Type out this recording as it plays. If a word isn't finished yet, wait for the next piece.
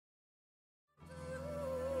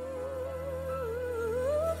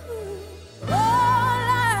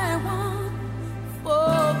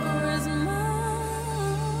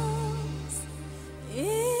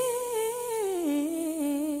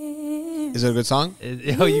Is it a good song?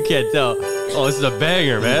 Oh, you can't tell. Oh, this is a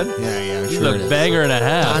banger, man. Yeah, I'm This sure is it a is. banger and a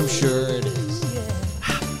half. I'm sure it is.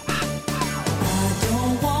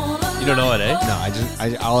 You don't know it, eh?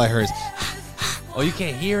 No, all I heard is, Oh, you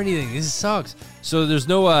can't hear anything. This sucks. So there's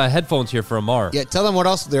no headphones here for Amar. yeah, tell them what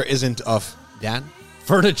else there isn't of, Dan.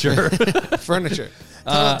 Furniture. Furniture.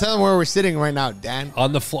 Tell them where we're sitting right now, Dan.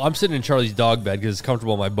 On the floor. I'm sitting in Charlie's dog bed because it's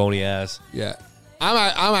comfortable on my bony ass. Yeah.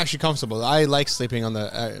 I'm actually comfortable. I like sleeping on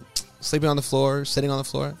the floor, sitting on the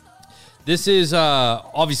floor. This is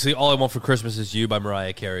obviously All I Want for Christmas Is You by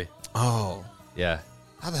Mariah Carey. Oh. Yeah.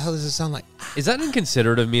 How the hell does it sound like? Is that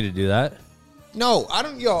inconsiderate of me to do that? No, I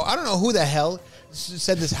don't know who the hell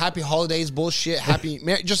said this happy holidays bullshit.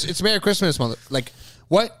 It's Merry Christmas, mother. Like,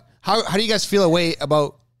 what? How do you guys feel away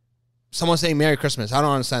about someone saying Merry Christmas? I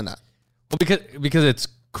don't understand that. Well, because it's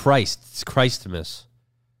Christ. It's Christmas.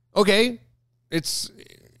 Okay.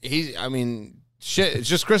 Shit, it's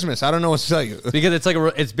just Christmas. I don't know what to tell you. Because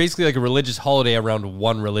it's basically like a religious holiday around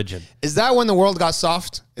one religion. Is that when the world got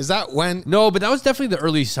soft? Is that when? No, but that was definitely the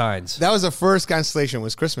early signs. That was the first cancellation,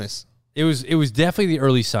 was Christmas. It was definitely the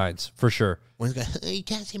early signs, for sure. When you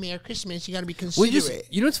can't say Merry Christmas, you got to be Well, considerate.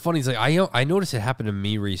 you know what's funny is like I noticed it happened to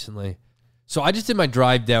me recently. So I just did my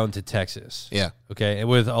drive down to Texas. Yeah. Okay, and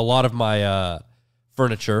with a lot of my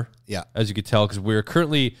furniture. Yeah. As you could tell, because we're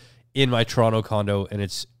currently in my Toronto condo, and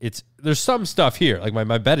it's there's some stuff here. Like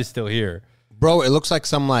my bed is still here. Bro, it looks like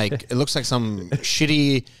some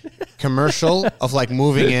shitty commercial of like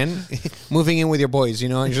moving in with your boys, you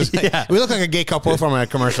know? And just like, Yeah. we look like a gay couple from a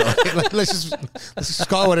commercial. let's just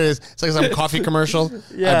call it what it is. It's like some coffee commercial.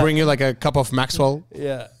 Yeah. I bring you like a cup of Maxwell.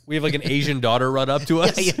 Yeah, we have like an Asian daughter run up to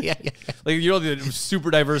us. Yeah. Like, you know, the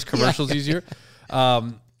super diverse commercials easier. So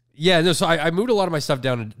I moved a lot of my stuff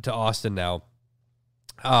down to Austin now.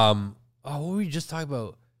 What were we just talking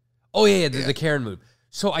about? Oh yeah, the Karen move.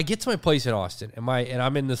 So I get to my place in Austin, and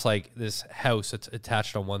I'm in this house that's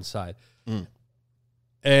attached on one side,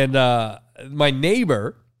 and my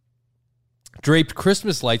neighbor draped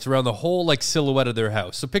Christmas lights around the whole silhouette of their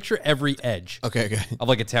house. So picture every edge, Okay. of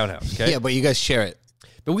like a townhouse. Okay, Yeah, but you guys share it.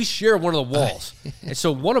 but we share one of the walls, and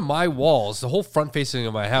so one of my walls, the whole front facing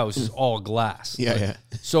of my house, is all glass. Yeah.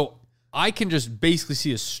 So I can just basically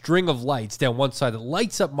see a string of lights down one side that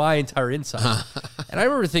lights up my entire inside. And I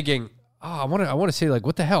remember thinking, I want to say, like,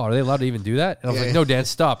 what the hell? Are they allowed to even do that? And I was like, no, Dan,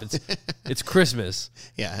 stop. It's Christmas.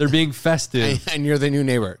 Yeah. They're being festive. And you're the new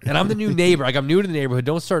neighbor. And I'm the new neighbor. Like, I'm new to the neighborhood.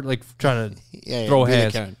 Don't start, trying to throw be the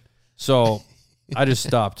hands. Karen. So I just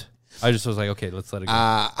stopped. I just was like, okay, let's let it go.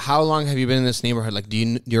 How long have you been in this neighborhood? Like, do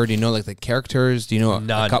you already know like the characters? Do you know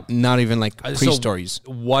None. not even like So pre-stories?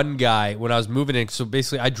 one guy, when I was moving in, so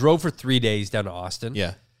basically I drove for 3 days down to Austin.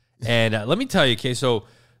 Yeah. And let me tell you, okay, so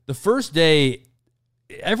the first day,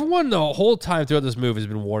 everyone the whole time throughout this move has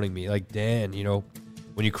been warning me, like, Dan,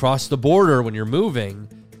 when you cross the border, when you're moving,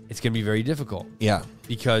 it's going to be very difficult. Yeah.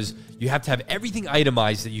 Because you have to have everything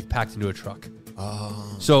itemized that you've packed into a truck.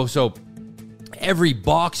 Oh. So every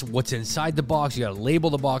box, what's inside the box, you got to label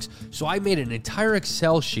the box. So I made an entire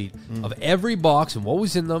Excel sheet of every box and what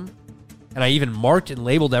was in them. And I even marked and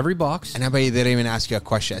labeled every box. And I bet you they didn't even ask you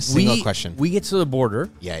a single question. We get to the border.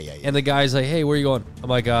 Yeah. And the guy's like, hey, where are you going? I'm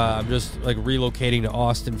like, I'm just relocating to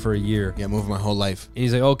Austin for a year. Yeah, moving my whole life. And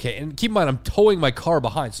he's like, okay. And keep in mind, I'm towing my car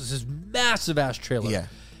behind. So it's this massive ass trailer. Yeah.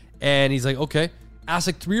 And he's like, okay.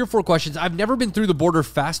 Asked 3 or 4 questions. I've never been through the border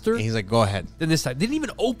faster And he's like, go ahead. than this time. Didn't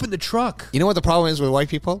even open the truck. You know what the problem is with white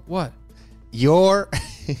people? What? Your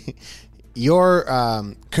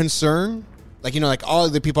concern, like all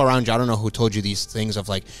the people around you, I don't know who told you these things of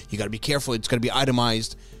like, you got to be careful, it's got to be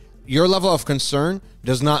itemized. Your level of concern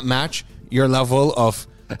does not match your level of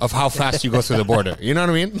how fast you go through the border. You know what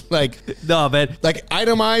I mean? Like, No, man. like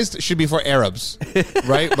itemized should be for Arabs,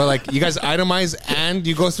 right? But like you guys itemize and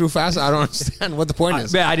you go through fast. I don't understand what the point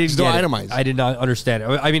is. Man, I didn't Just don't get it. itemize. I did not understand it.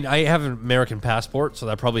 I mean, I have an American passport, so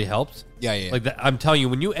that probably helped. Yeah. Like that, I'm telling you,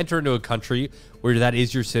 when you enter into a country where that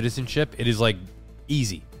is your citizenship, it is like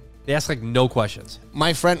easy. They ask like no questions.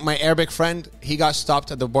 My Arabic friend, he got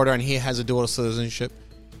stopped at the border and he has a dual citizenship,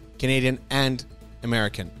 Canadian and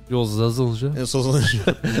American. Dual citizenship. And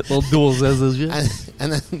Dual citizenship.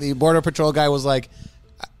 then the border patrol guy was like,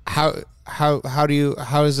 how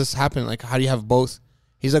does this happen? Like, how do you have both?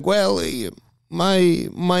 He's like, well,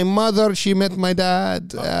 my mother, she met my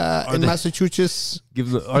dad in Massachusetts.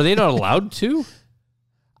 Are they not allowed to?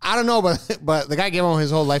 I don't know, but the guy gave him his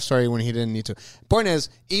whole life story when he didn't need to. Point is,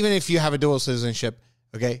 even if you have a dual citizenship,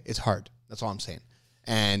 okay, it's hard. That's all I'm saying.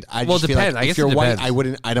 And I just feel depends. like I if guess you're it white, depends. I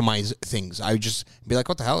wouldn't itemize things. I would just be like,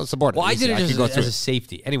 what the hell? It's the border. Well, I did it could go as through a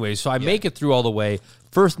safety. Anyway, so I make it through all the way.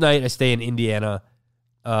 First night, I stay in Indiana.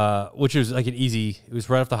 which was like an easy. It was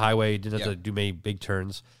right off the highway. Didn't have Yep. to do many big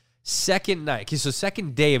turns. Second night, okay, so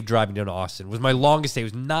second day of driving down to Austin was my longest day. It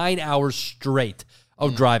was 9 hours straight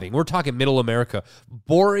of driving. We're talking middle America,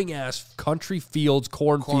 boring ass country fields,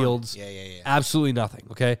 cornfields. Yeah. Absolutely nothing.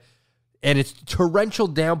 Okay, and it's torrential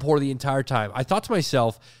downpour the entire time. I thought to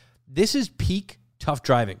myself, this is peak tough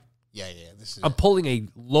driving. Yeah. This is. I'm pulling a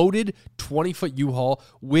loaded 20-foot U-Haul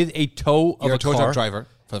with a tow of You're a a tow car. truck driver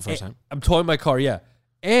for the first time. I'm towing my car, yeah.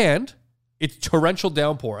 And it's torrential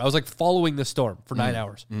downpour. I was like following the storm for 9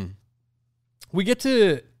 hours. We get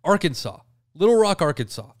to Arkansas, Little Rock,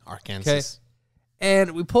 Arkansas. Arkansas. Okay.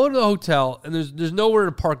 And we pull into the hotel, and there's nowhere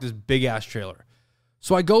to park this big-ass trailer.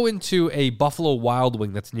 So I go into a Buffalo Wild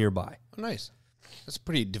Wing that's nearby. Oh, nice. That's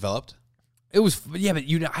pretty developed. It was, yeah, but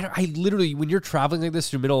I literally, when you're traveling like this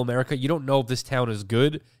through middle America, you don't know if this town is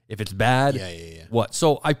good, if it's bad. Yeah. What?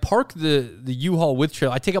 So I park the U-Haul with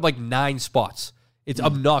trailer. I take up like 9 spots. It's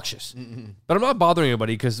obnoxious. But I'm not bothering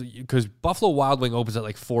anybody because Buffalo Wild Wing opens at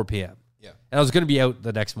like 4 p.m. Yeah. And I was going to be out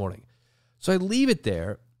the next morning. So I leave it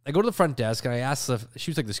there. I go to the front desk and I ask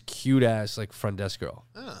she was like this cute ass like front desk girl.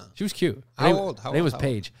 Oh. She was cute. How old? Her name was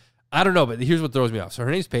Paige. I don't know, but here's what throws me off. So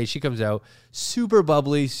her name's Paige. She comes out super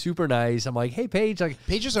bubbly, super nice. I'm like, hey, Paige. Like,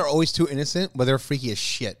 Pages are always too innocent, but they're freaky as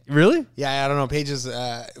shit. really? Yeah, I don't know. Pages,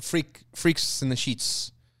 freaks in the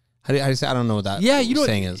sheets. How do you say? I don't know what that Yeah, you know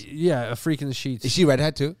saying what, is. Yeah, a freak in the sheets. Is she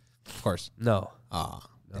redhead too? Of course. No. Ah,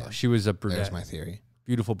 No, she was a brunette. there's my theory.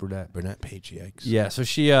 Beautiful brunette. Brunette Paige, yikes. Yeah, so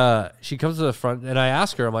she comes to the front, and I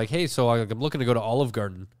ask her, I'm like, hey, so I'm looking to go to Olive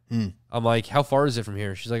Garden. I'm like, how far is it from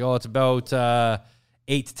here? She's like, oh, it's about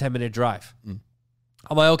 8 to 10 minute drive.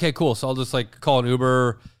 I'm like, okay, cool. So I'll just like call an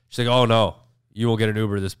Uber. She's like, oh no, you won't get an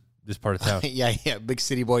Uber this part of town. yeah. Big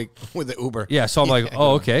city boy with the Uber. Yeah, so I'm like,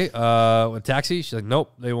 oh, okay. A taxi? She's like,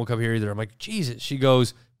 nope, they won't come here either. I'm like, Jesus. She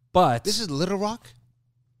goes, but This is Little Rock,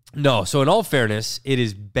 no. So in all fairness, it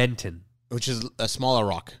is Benton. which is a smaller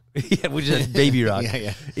rock. Yeah, which is Baby Rock.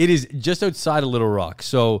 Yeah. It is just outside of Little Rock.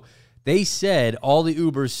 So they said all the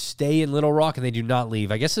Ubers stay in Little Rock and they do not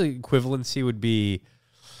leave. I guess the equivalency would be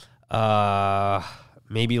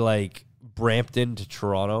maybe like Brampton to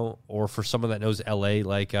Toronto, or for someone that knows LA,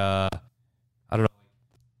 like I don't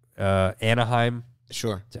know, Anaheim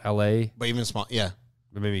Sure, to LA, but even small. Yeah.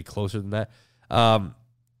 or maybe closer than that.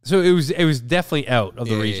 So it was definitely out of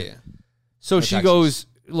the region. Yeah. So No she taxes. goes,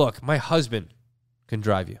 look, my husband can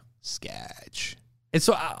drive you. Sketch. And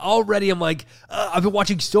so already I'm like, I've been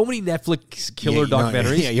watching so many Netflix killer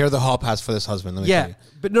documentaries. Yeah, you're the hall pass for this husband. Let me tell Yeah, you.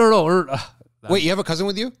 but no. Wait, you have a cousin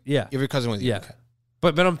with you? Yeah. You have your cousin with you? Yeah. Okay.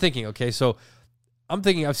 But I'm thinking, okay, so I'm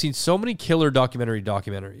thinking I've seen so many killer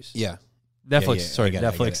documentaries. Yeah. Netflix, Yeah, sorry, I get it,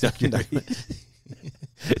 I Netflix get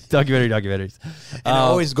it. documentaries. And it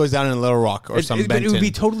always goes down in Little Rock or some But Benton. it would be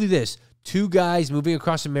totally this. 2 guys moving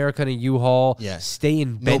across America in a U-Haul, Yeah. stay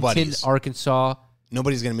in Benton, Nobody's. Arkansas.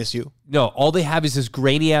 Nobody's going to miss you. No, all they have is this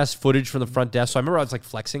grainy-ass footage from the front desk. So I remember I was like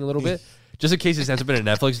flexing a little bit, just in case this ends up in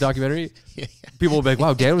a Netflix documentary. Yeah. People will be like,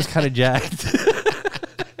 wow, Dan was kind of jacked.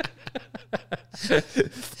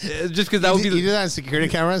 Just because that would be You do that on security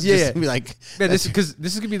cameras? Yeah, Just yeah. to be like, man, this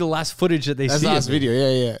is gonna be the last footage that they that's see. the last of me. video.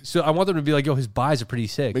 Yeah. So I want them to be like, yo, his buys are pretty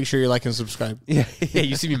sick. Make sure you like and subscribe. Yeah,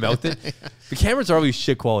 you see me mouth it. The cameras are always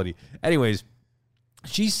shit quality. Anyways,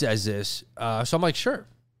 she says this, so I'm like, sure.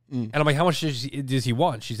 And I'm like, how much does he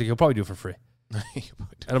want? She's like, he'll probably do it for free. And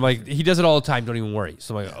I'm like, he does it all the time. Don't even worry.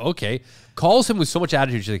 So I'm like, okay. Calls him with so much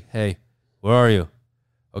attitude. She's like, hey, where are you?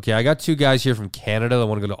 Okay, I got 2 guys here from Canada that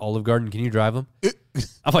want to go to Olive Garden. Can you drive them?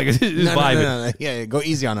 I'm like, this is vibing. No. Yeah, go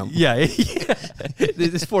easy on him. Yeah.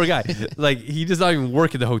 This poor guy. Like, he does not even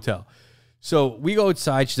work at the hotel. So we go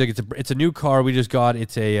outside. She's like, it's a new car we just got.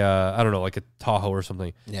 It's a, I don't know, like a Tahoe or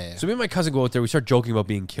something. Yeah. So me and my cousin go out there. We start joking about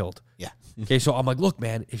being killed. Yeah. Okay, so I'm like, look,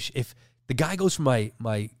 man, if the guy goes for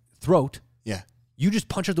my throat, Yeah. you just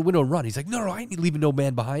punch out the window and run. He's like, no, I ain't leaving no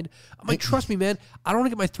man behind. I'm like, trust me, man. I don't want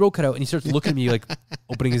to get my throat cut out. And he starts looking at me, like,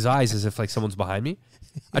 opening his eyes as if, like, someone's behind me.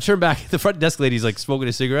 I turn back. The front desk lady's, like, smoking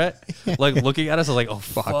a cigarette, like, looking at us. I was like, oh,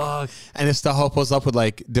 fuck. And it's the whole pulls up with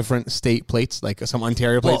like different state plates, like some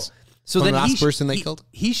Ontario plates. So from then the last he, person they he- killed.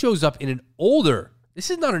 he shows up in an older, this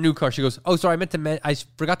is not a new car. She goes, oh, sorry, I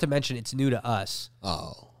forgot to mention it's new to us.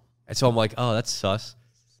 Oh. And so I'm like, oh, that's sus.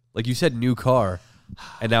 Like, you said new car,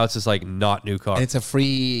 and now it's just, like, not new car. And it's a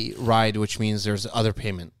free ride, which means there's other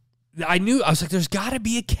payment. I was like, there's got to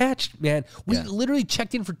be a catch, man. We Yeah. literally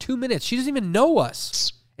checked in for 2 minutes. She doesn't even know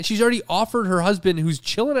us. And she's already offered her husband, who's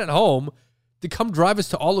chilling at home, to come drive us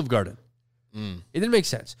to Olive Garden. It didn't make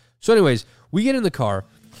sense. So anyways, we get in the car.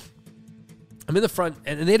 I'm in the front,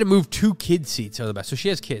 and they had to move 2 kid seats out of the back. So she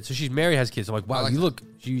has kids. So she's married, has kids. I'm like, wow, like you that. look,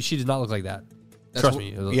 she does not look like that. Trust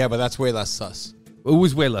me. Yeah, but that's way less sus. It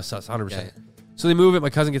was way less sus, 100%. Yeah. So they move it. My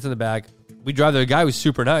cousin gets in the back. We drive there. The guy was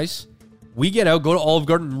super nice. We get out, go to Olive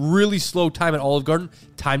Garden. Really slow time at Olive Garden.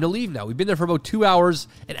 Time to leave now. We've been there for about 2 hours.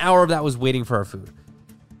 An hour of that was waiting for our food.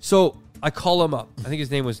 So I call him up. I think his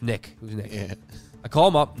name was Nick. Who's Nick? Yeah. I call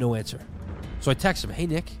him up. No answer. So I text him. Hey,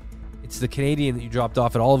 Nick. It's the Canadian that you dropped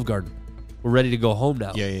off at Olive Garden. We're ready to go home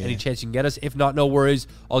now. Yeah. Any chance you can get us? If not, no worries.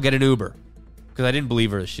 I'll get an Uber. Because I didn't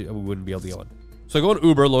believe her. We wouldn't be able to get one. So I go on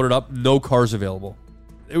Uber, load it up. No cars available.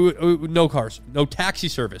 No cars. No taxi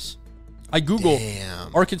service. I Google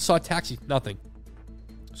Arkansas taxi. Nothing.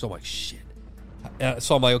 So I'm like, shit.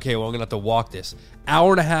 So I'm like, okay, well, I'm going to have to walk this.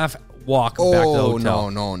 Hour and a half walk back to the hotel.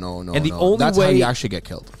 No. And the only That's way, how you actually get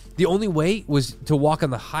killed. The only way was to walk on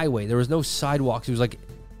the highway. There was no sidewalks. It was like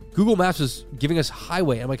Google Maps was giving us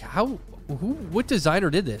highway. I'm like, what designer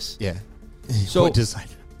did this? Yeah. So What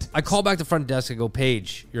designer? I call back the front desk. I go,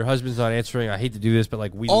 Paige, your husband's not answering. I hate to do this, but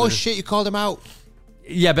like Oh, shit, you called him out.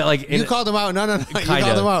 Yeah, but like You called him out. No. You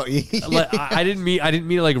called him out. Like, I didn't mean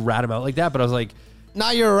to like rat him out like that, but I was like,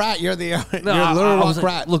 Now you're a rat. You're a little I rock was like,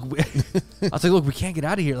 rat. Look, I was like, look, we can't get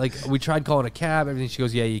out of here. Like, we tried calling a cab, everything. She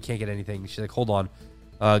goes, yeah, you can't get anything. She's like, hold on,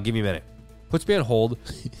 give me a minute. Puts me on hold.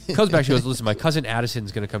 Comes back. She goes, listen, my cousin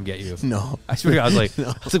Addison's gonna come get you. No. I swear to God, I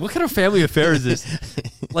was like, what kind of family affair is this?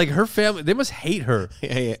 Like, her family, they must hate her.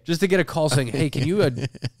 Yeah. Just to get a call saying, hey, can you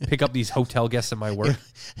pick up these hotel guests at my work?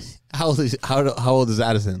 How old is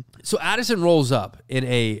Addison? So Addison rolls up in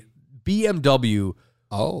a BMW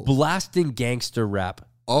Oh. blasting gangster rap.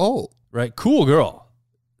 Oh. Right? Cool girl.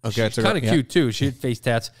 Okay. She's kind of cute, too. She had face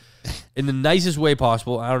tats in the nicest way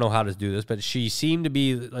possible. I don't know how to do this, but she seemed to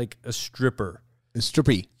be like a stripper.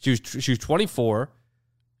 Strippy. She was 24,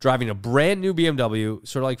 driving a brand new BMW,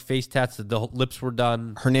 sort of like face tats. The lips were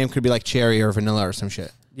done. Her name could be like Cherry or Vanilla or some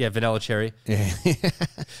shit. Yeah, vanilla cherry. Yeah.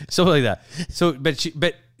 Something like that. So, but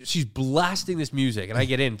she's blasting this music, and I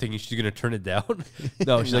get in thinking she's gonna turn it down.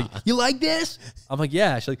 No, she's like, "You like this?" I'm like,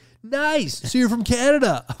 "Yeah." She's like, "Nice. So you're from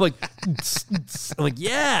Canada?" I'm like,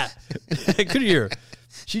 "Yeah." I could hear.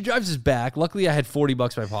 She drives us back. Luckily, I had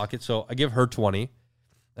 $40 in my pocket, so I give her 20,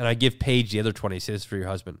 and I give Paige the other 20. Say this is for your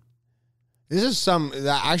husband. This is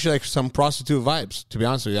actually like some prostitute vibes. To be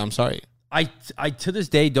honest with you, I'm sorry. I to this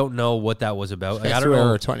day don't know what that was about. Like, I That's don't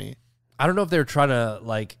know. 20. I don't know if they were trying to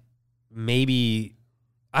like maybe.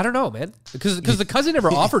 I don't know, man, because the cousin never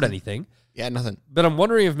offered anything. Yeah, nothing. But I'm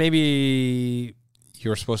wondering if maybe You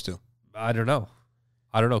were supposed to. I don't know,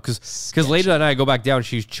 because later that night I go back down.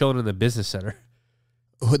 She's chilling in the business center.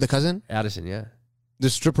 Who, the cousin? Addison, yeah, The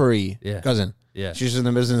strippery cousin. yeah, She's in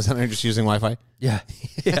the business center just using Wi-Fi. yeah.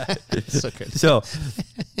 So good. So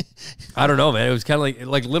I don't know, man. It was kind of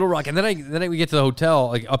like Little Rock, and then we get to the hotel,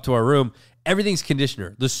 like up to our room. Everything's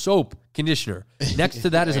conditioner. The soap conditioner. Next to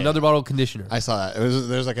that is another bottle of conditioner. I saw that.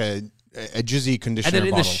 There's like a jizzy conditioner And then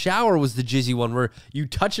in bottle. the shower was the jizzy one where you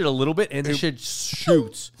touch it a little bit and the shit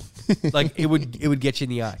shoots. Like it would get you in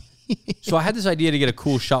the eye. So I had this idea to get a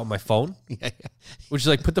cool shot with my phone, which is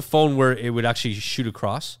like put the phone where it would actually shoot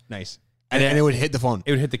across. Nice. And it would hit the phone.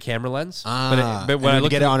 It would hit the camera lens. But when I looked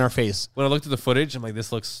get it on our face. when I looked at the footage, I'm like,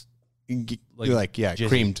 this looks You're like, yeah, jizzy.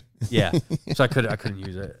 creamed. Yeah. So I couldn't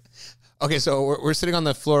use it. Okay, so we're sitting on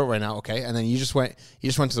the floor right now, okay? And then you just went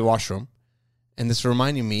to the washroom. And this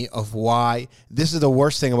reminded me of why this is the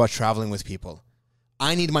worst thing about traveling with people.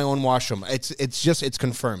 I need my own washroom. It's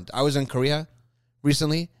confirmed. I was in Korea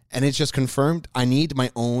recently, and it's just confirmed I need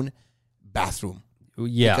my own bathroom.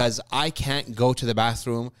 Yeah. Because I can't go to the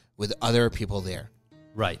bathroom with other people there.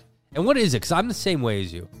 Right. And what is it? Because I'm the same way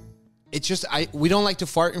as you. It's just we don't like to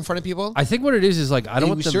fart in front of people. I think what it is like I don't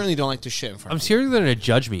want we them, certainly don't like to shit in front I'm of scared they're going to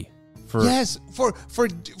judge me for Yes,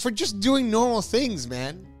 for just doing normal things,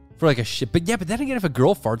 man. for like a shit. But then again, if a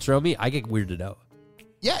girl farts around me, I get weirded out.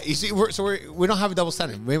 Yeah, you see, we don't have a double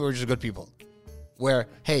standard. Maybe we're just good people. Where,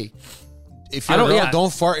 hey, if you're a girl,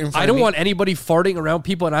 don't fart in front of me. I don't want anybody farting around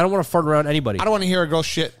people, and I don't want to fart around anybody. I don't want to hear a girl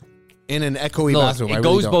shit in an echoey Look, bathroom. it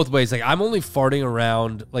goes both ways. Like I'm only farting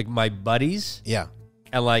around like my buddies Yeah.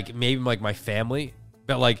 and like maybe like my family,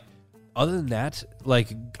 but like other than that, like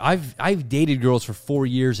I've dated girls for 4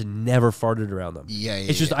 years and never farted around them. Yeah,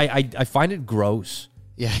 It's just I find it gross.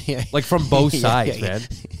 Yeah. Like from both Yeah, sides, yeah. man.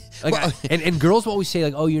 Like and girls will always say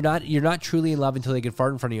like, "Oh, you're not truly in love until they can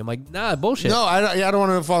fart in front of you." I'm like, "Nah, bullshit." No, I don't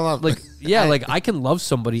want to fall in love. Like, yeah, like I can love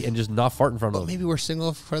somebody and just not fart in front of them. Maybe we're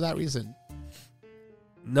single for that reason.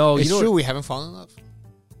 No, It's you know true. We haven't fallen in love.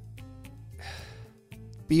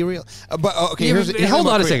 Be real. But okay, Yeah, here's hold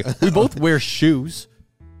my on a quick- second. We both wear shoes.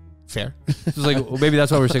 Fair. It's like well, maybe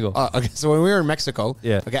that's why we're single. Okay, so when we were in Mexico,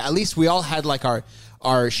 Yeah. okay, at least we all had like our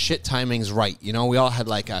our shit timings right. You know, we all had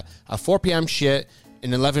like a 4 p.m. shit,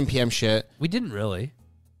 an 11 p.m. shit. We didn't really.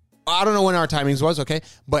 I don't know when our timings was, okay?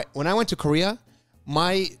 But when I went to Korea,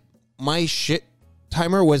 my shit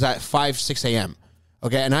timer was at 5, 6 a.m.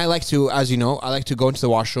 Okay, and I like to, as you know, I like to go into the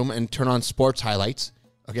washroom and turn on sports highlights.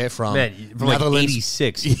 Okay, from Netherlands. Netherlands. Like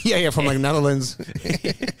 86. Yeah, from like Netherlands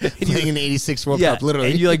playing in the 86 World Cup,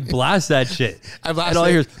 literally. And you like blast that shit. I blast and all it.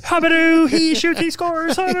 I hear is, Habadoo, he shoots, he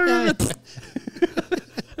scores.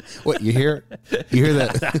 What, you hear? You hear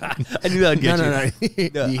that? I knew that would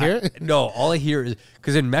get No. You hear it? No, all I hear is,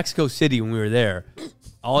 because in Mexico City when we were there,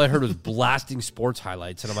 all I heard was blasting sports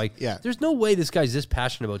highlights. And I'm like, Yeah. there's no way this guy's this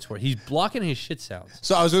passionate about sport. He's blocking his shit sounds.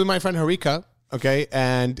 So I was with my friend Harika, okay,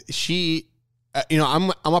 and she,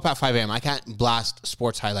 I'm up at 5 a.m. I can't blast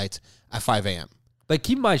sports highlights at 5 a.m. Like,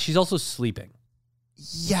 keep in mind, she's also sleeping.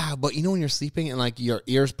 Yeah, but when you're sleeping and like your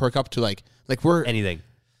ears perk up to like we're Anything.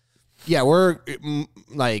 yeah, we're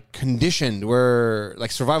like conditioned. We're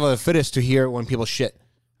like survival of the fittest to hear when people shit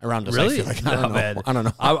around us. Really? I feel like I don't know. Man. I don't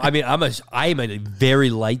know. I am a very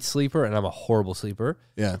light sleeper, and I'm a horrible sleeper.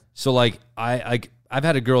 Yeah. So like I've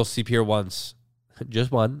had a girl sleep here once,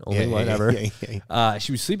 just one, only one ever. Yeah.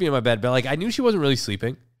 She was sleeping in my bed, but like I knew she wasn't really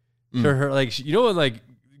sleeping. So her like when like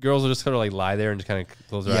girls will just kind of like lie there and just kind of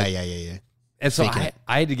close their eyes. Yeah. And so Faking it.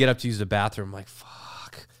 I had to get up to use the bathroom. I'm like,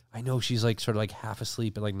 fuck. I know she's like sort of like half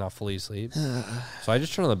asleep and like not fully asleep. So I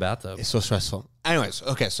just turned on the bathtub. It's so stressful. Anyways,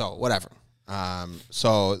 okay, so whatever.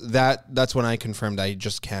 So that's when I confirmed I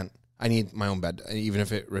just can't. I need my own bed, even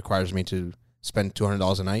if it requires me to spend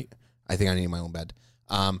 $200 a night. I think I need my own bed.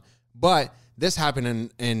 But this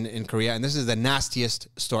happened in Korea, and this is the nastiest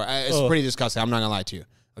story. It's pretty disgusting. I'm not gonna lie to you.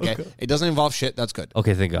 Okay, it doesn't involve shit. That's good.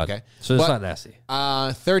 Okay, thank God. Okay. So it's But, not nasty.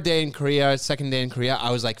 Third day in Korea, second day in Korea, I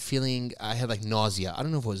was like I had like nausea. I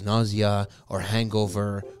don't know if it was nausea or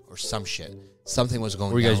hangover or some shit. Something was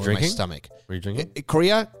going Were you down guys with drinking? my stomach. Were you drinking?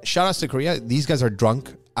 Korea, shout outs to Korea. These guys are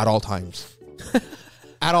drunk at all times.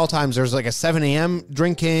 At all times. There's like a 7 a.m.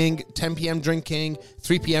 drinking, 10 p.m. drinking,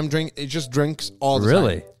 3 p.m. drink. It just drinks all the time.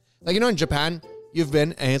 Really? Like, in Japan, you've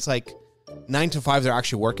been, and it's like 9 to 5, they're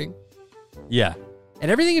actually working. Yeah. And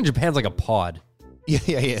everything in Japan's like a pod. Yeah.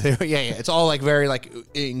 It's all like very like...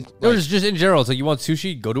 No, just in general. It's like, you want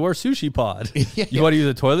sushi? Go to our sushi pod. You want to use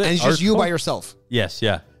the toilet? and it's just you by yourself. Yes,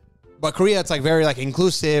 yeah. But Korea, it's like very like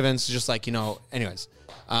inclusive, and it's just like, anyways.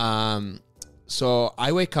 So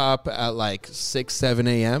I wake up at like 6, 7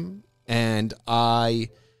 a.m. and I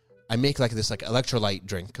make like this like electrolyte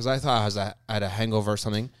drink because I thought I had a hangover or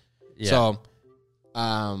something. Yeah.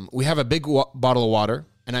 So we have a big bottle of water,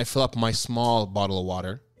 and I fill up my small bottle of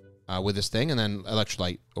water with this thing, and then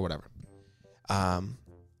electrolyte or whatever.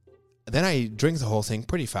 Then I drink the whole thing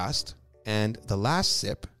pretty fast, and the last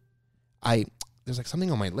sip, there's like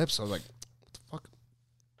something on my lips. I was like, what the fuck?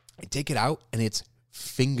 I take it out, and it's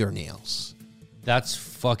fingernails. That's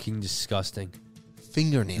fucking disgusting.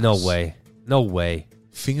 Fingernails. No way.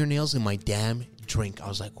 Fingernails in my damn drink. I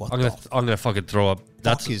was like, what I'm gonna fucking throw up.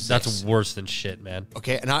 That's this? worse than shit, man.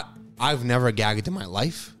 Okay, and I've never gagged in my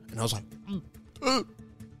life, and I was like, I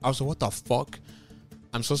was like, what the fuck?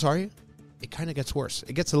 I'm so sorry. It kind of gets worse.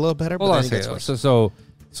 It gets a little better, but Hold on then a it gets second. worse.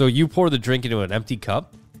 So you pour the drink into an empty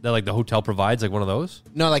cup that like the hotel provides, like one of those?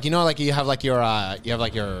 No, like you have like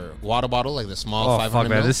your water bottle, like the small Oh 500 fuck,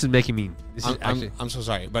 man! mil. This is making me. This is actually. I'm so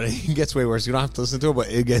sorry, but it gets way worse. You don't have to listen to it, but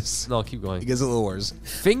it gets No, keep going. a little worse.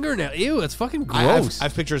 Fingernail. Ew, it's fucking I gross.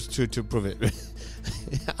 have pictures to prove it.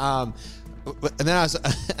 And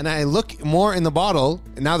then I look more in the bottle,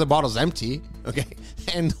 and now the bottle's empty. Okay,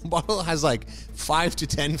 and the bottle has like 5 to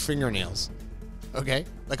 10 fingernails. Okay,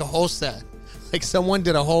 like a whole set. Like someone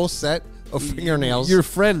did a whole set of fingernails. Your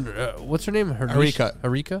friend, what's her name? Harika.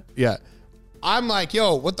 Harika. Yeah. I'm like,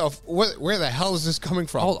 yo, where the hell is this coming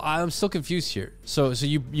from? Oh, I'm still confused here. So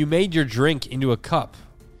you made your drink into a cup.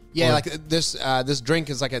 Yeah, Or- like this drink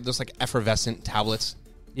is like those like effervescent tablets.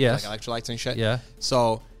 Yes. Like electrolytes and shit. Yeah.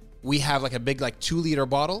 So we have like a big like 2-liter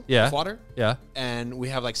bottle Yeah. of water. Yeah. And we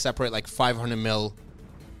have like separate like 500 mil,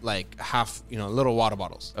 like half, little water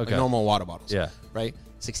bottles. Okay. Like normal water bottles. Yeah. Right?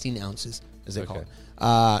 16 ounces, as they call Okay.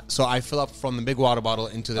 it. So I fill up from the big water bottle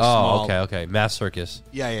into this Oh, small. okay. Mass circus.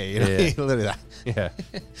 Yeah. Yeah. Literally that. Yeah.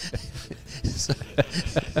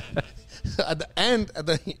 So at the end,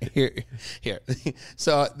 here.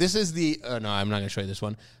 So this is the. No, I'm not gonna show you this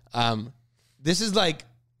one. This is like,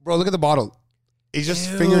 bro. Look at the bottle. It's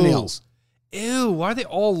just Ew. fingernails. Ew. Why are they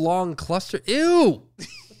all long cluster? Ew.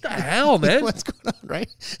 What the hell, man? What's going on, right?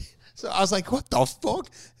 So I was like, what the fuck?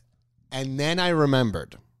 And then I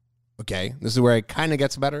remembered. Okay, this is where it kind of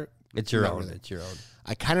gets better. It's your Not own. really. It's your own.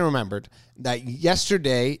 I kind of remembered that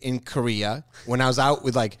yesterday in Korea, when I was out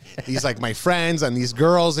with like these like my friends and these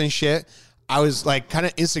girls and shit, I was like kind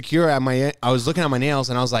of insecure I was looking at my nails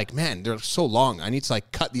and I was like, man, they're so long. I need to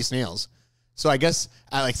like cut these nails. So I guess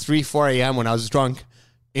at like 3, 4 a.m. when I was drunk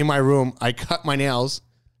in my room, I cut my nails.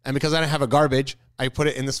 And because I didn't have a garbage, I put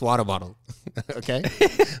it in this water bottle. Okay.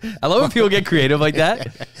 I love when people get creative like that.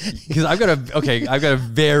 Because I've got a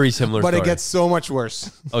very similar But story. it gets so much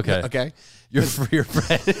worse. Okay. Okay. Your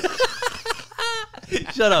friend.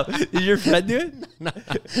 Shut up. Did your friend do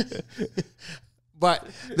it? But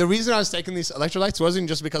the reason I was taking these electrolytes wasn't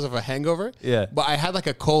just because of a hangover. Yeah. But I had like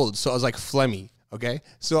a cold, so I was like phlegmy. Okay.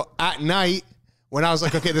 So at night, when I was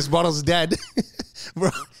like, okay, this bottle's dead, bro,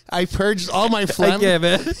 I purged all my phlegm. Yeah,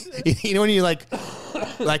 man. You know when you like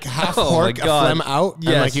half Oh my pork a God. phlegm out, and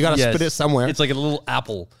like you gotta spit it somewhere. It's like a little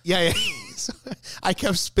apple. Yeah. So I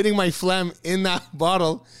kept spitting my phlegm in that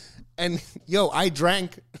bottle, and I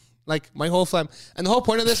drank like my whole phlegm. And the whole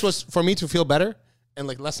point of this was for me to feel better and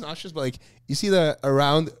like less nauseous. But like you see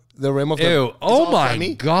around the rim of the Ew. it's Oh all my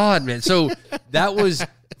phlegmy. God, man. So that was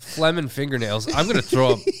phlegm and fingernails. I'm gonna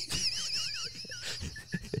throw up.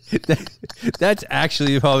 That's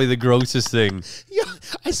actually probably the grossest thing. Yeah,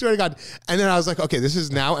 I swear to God. And then I was like, okay, this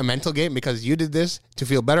is now a mental game because you did this to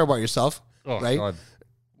feel better about yourself, right? God.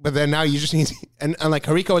 But then now you just need to, and like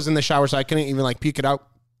Harika was in the shower, so I couldn't even like puke it out.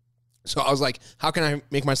 So I was like, how can I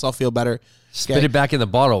make myself feel better? Spit it back in the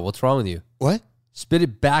bottle. What's wrong with you? What? Spit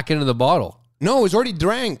it back into the bottle. No, it was already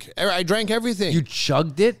drank. I drank everything. You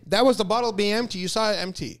chugged it? That was the bottle being empty. You saw it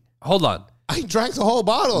empty. Hold on. I drank the whole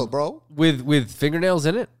bottle, bro. With fingernails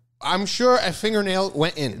in it? I'm sure a fingernail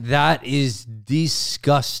went in. That is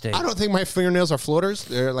disgusting. I don't think my fingernails are floaters.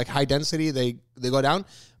 They're like high density. They go down.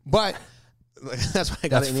 But that's why I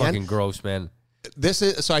got That's it in the fucking end. gross, man. This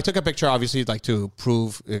is so I took a picture, obviously, like to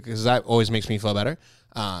prove because that always makes me feel better.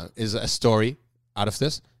 Is a story out of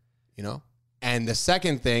this, And the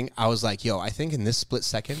second thing, I was like, I think in this split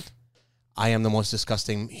second, I am the most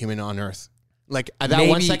disgusting human on earth. Like at that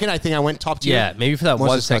 1 second, I think I went top tier. Yeah, maybe for that Most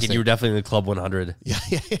 1 disgusting. second, you were definitely in the Club 100. Yeah,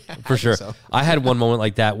 For sure. So. I had one moment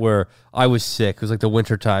like that where I was sick. It was like the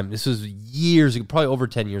winter time. This was years ago, probably over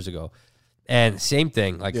 10 years ago. And same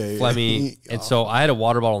thing, like phlegmy. And so I had a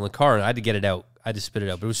water bottle in the car and I had to get it out. I had to spit it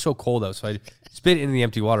out. But it was so cold out. So I spit it in the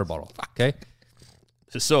empty water bottle. Okay.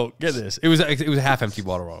 So get this. It was a half empty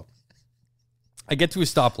water bottle. I get to a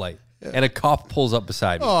stoplight and a cop pulls up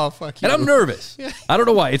beside me. Oh, fuck you. And I'm nervous. I don't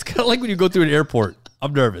know why. It's kind of like when you go through an airport.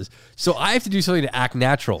 I'm nervous. So I have to do something to act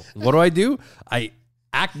natural. What do? I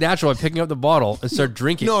act natural by picking up the bottle and start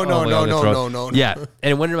drinking. No. Yeah.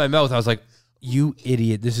 And it went into my mouth. I was like, you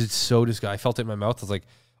idiot. This is so disgusting. I felt it in my mouth. I was like,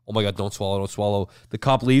 oh my God, don't swallow. The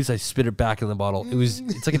cop leaves. I spit it back in the bottle. It's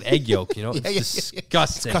like an egg yolk, It's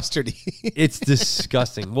disgusting. It's custardy. It's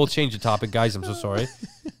disgusting. We'll change the topic, guys. I'm so sorry.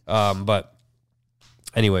 But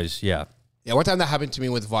anyways, yeah. Yeah, one time that happened to me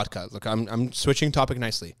with vodka. Look, I'm switching topic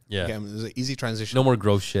nicely. Yeah. Okay, there's an easy transition. No more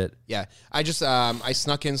gross shit. Yeah. I just I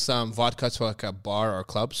snuck in some vodka to like a bar or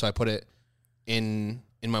club, so I put it in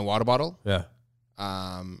my water bottle. Yeah.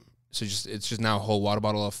 So it's just now a whole water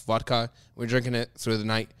bottle of vodka. We're drinking it through the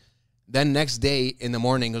night. Then next day in the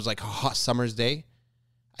morning, it was like a hot summer's day.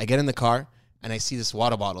 I get in the car and I see this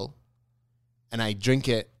water bottle, and I drink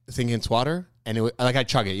it thinking it's water, and I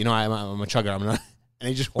chug it. I'm a chugger. I'm not. And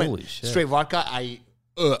he just went Holy shit. straight vodka.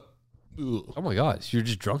 Oh my God. So you're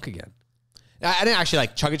just drunk again. I didn't actually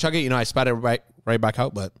like chug it. I spat it right back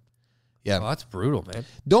out. But yeah, Oh, that's brutal, man.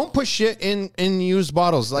 don't put shit in used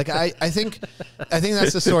bottles. Like I think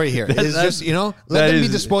that's the story here. It's just let them be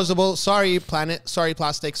disposable. Sorry, planet. Sorry,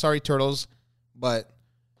 plastic. Sorry, turtles. But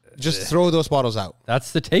just throw those bottles out.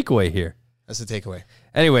 That's the takeaway here. That's the takeaway.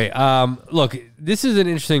 Anyway, look, this is an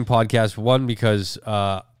interesting podcast. One, because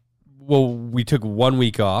we took 1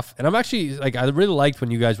 week off, and I'm actually like, I really liked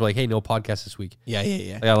when you guys were like, "Hey, no podcast this week." Yeah.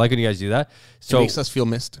 Like, I like when you guys do that. So It makes us feel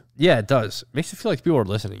missed. yeah, it does. Makes it feel like people are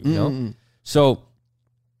listening. You know. So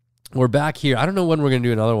we're back here. I don't know when we're gonna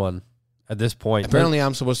do another one at this point. Apparently,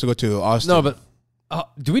 I'm supposed to go to Austin. No, but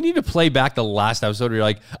do we need to play back the last episode where you're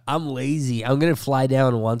like, I'm lazy. I'm going to fly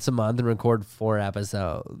down once a month and record 4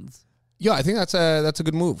 episodes? yeah, I think that's a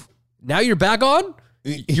good move. Now you're back on?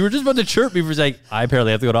 You were just about to chirp me for saying, I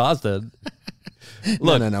apparently have to go to Austin.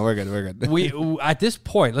 Look, no, we're good. we at this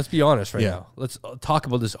point, let's be honest right Yeah. now. Let's talk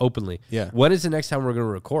about this openly. Yeah. When is the next time we're going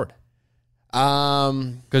to record?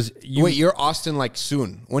 Because Wait, you're Austin like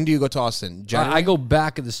soon. When do you go to Austin? January? I go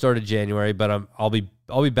back at the start of January, but I'll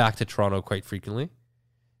be back to Toronto quite frequently.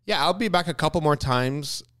 Yeah, I'll be back a couple more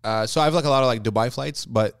times. So I have like a lot of like Dubai flights,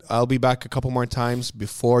 but I'll be back a couple more times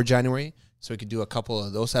before January so we could do a couple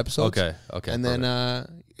of those episodes. Okay. And then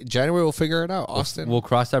January we'll figure it out. Austin, We'll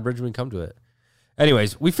cross that bridge when we come to it.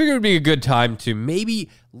 Anyways, we figured it'd be a good time to maybe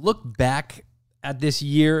look back at this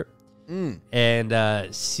year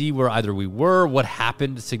and see where either we were, what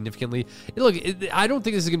happened significantly. Look, I don't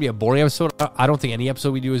think this is going to be a boring episode. I don't think any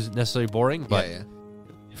episode we do is necessarily boring, but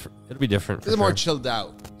it'll be different. It's a more chilled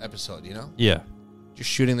out episode, you know? Yeah. Just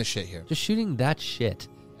shooting the shit here. Just shooting that shit.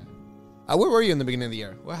 Where were you in the beginning of the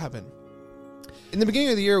year? What happened? In the beginning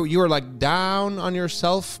of the year, you were like down on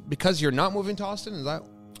yourself because you're not moving to Austin? Is that...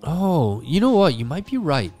 Oh, you know what? You might be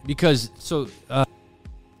right. Because, this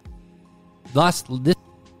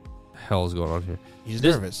hell is going on here? He's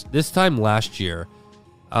nervous. This time last year,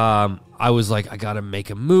 I was like, I got to make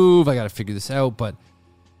a move. I got to figure this out. But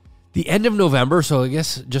the end of November, so I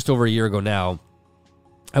guess just over a year ago now,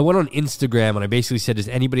 I went on Instagram and I basically said, does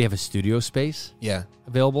anybody have a studio space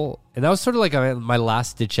available? And that was sort of like my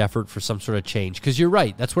last ditch effort for some sort of change. Because you're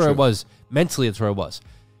right. That's where I was. Mentally, that's where I was.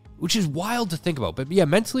 Which is wild to think about. But yeah,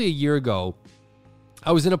 mentally a year ago,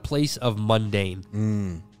 I was in a place of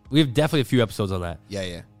mundane. We have definitely a few episodes on that.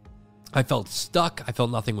 Yeah. I felt stuck. I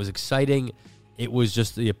felt nothing was exciting. It was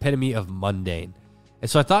just the epitome of mundane. And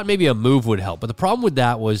so I thought maybe a move would help. But the problem with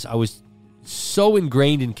that was I was so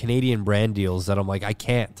ingrained in Canadian brand deals that I'm like, I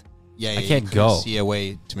can't. I can't go. See a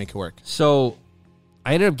way to make it work. So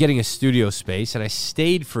I ended up getting a studio space and I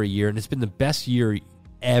stayed for a year. And it's been the best year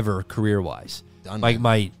ever career-wise.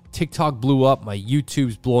 My TikTok blew up. My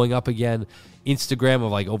YouTube's blowing up again. Instagram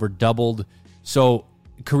have like over doubled. So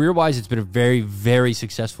career-wise, it's been a very, very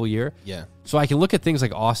successful year. Yeah. So I can look at things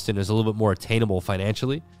like Austin as a little bit more attainable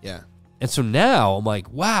financially. Yeah. And so now I'm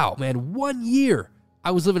like, wow, man, 1 year.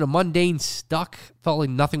 I was living a mundane, stuck, felt like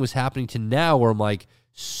nothing was happening, to now where I'm like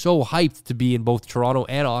so hyped to be in both Toronto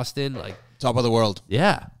and Austin. Like top of the world.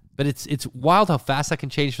 Yeah. But it's wild how fast that can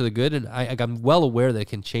change for the good. And I'm well aware that it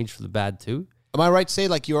can change for the bad too. Am I right to say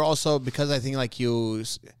like you're also, because I think like you,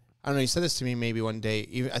 I don't know, you said this to me maybe one day,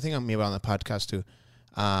 even I think I'm maybe on the podcast too.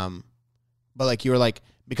 But like you were like,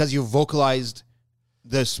 because you vocalized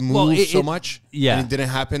this move so much, and it didn't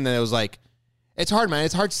happen, then it was like, it's hard, man.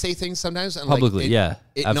 It's hard to say things sometimes and publicly, like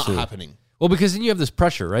it not happening. Well, because then you have this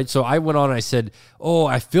pressure, right? So I went on and I said, oh,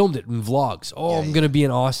 I filmed it in vlogs. Oh, I'm going to be in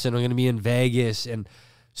Austin. I'm going to be in Vegas. And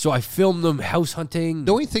so I filmed them house hunting.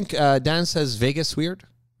 Don't we think Dan says Vegas weird?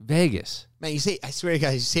 Vegas. Man, you say, I swear to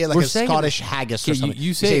God, you say it like a Scottish haggis or something.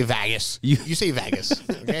 You say Vegas. You say Vegas.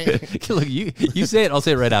 Okay? Look, you say it. I'll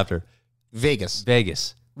say it right after.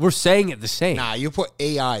 Vegas. We're saying it the same. Nah, you put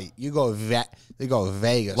AI. You go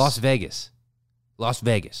Vegas. Las Vegas.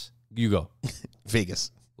 You go.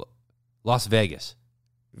 Vegas. Las Vegas.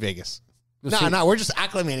 No, we're just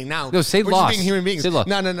acclimating now. No, say we're Las. Just being human beings. Say Las.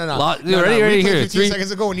 No. Ready here. 15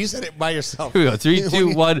 seconds ago when you said it by yourself. Here we go. 3,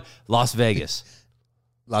 2, 1. Las Vegas.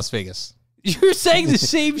 Las Vegas. You're saying the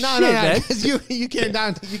same shit, man. Because you came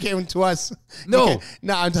down. You came to us. No.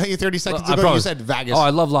 I'm telling you 30 seconds ago, you said Vegas. Oh,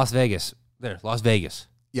 I love Las Vegas. There, Las Vegas.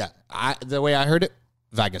 Yeah. The way I heard it,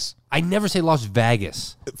 Vegas. I never say Las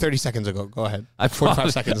Vegas. 30 seconds ago. Go ahead.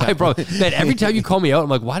 45 seconds. I probably. Man, every time you call me out, I'm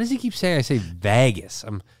like, why does he keep saying I say Vegas?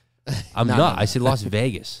 I'm not. I say Las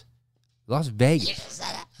Vegas. Las Vegas.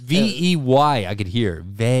 VEY. I could hear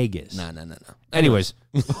Vegas. No. Anyways,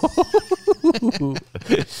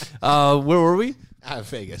 where were we?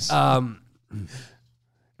 Vegas.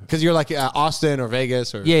 Because you're like Austin or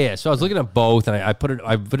Vegas or yeah. So I was looking at both, and I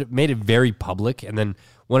made it very public, and then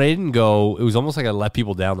when I didn't go, it was almost like I let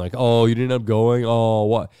people down. Like, oh, you didn't end up going. Oh,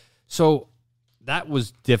 what? So that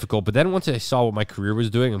was difficult. But then once I saw what my career was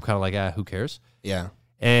doing, I'm kind of like, who cares? Yeah.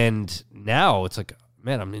 And now it's like,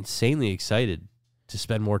 man, I'm insanely excited to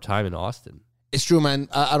spend more time in Austin. It's true, man.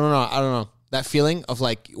 I don't know. That feeling of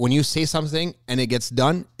like when you say something and it gets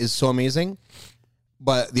done is so amazing.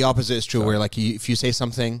 But the opposite is true, where like if you say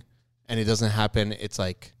something and it doesn't happen, it's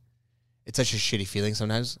like it's such a shitty feeling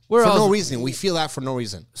sometimes. For no reason. We feel that for no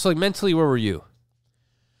reason. So like mentally, where were you?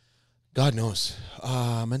 God knows.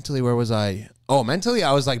 Mentally, where was I? Oh, mentally,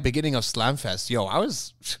 I was like beginning of Slamfest. Yo, I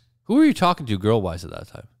was. Who were you talking to girl-wise at that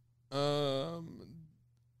time?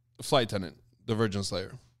 Flight attendant, the Virgin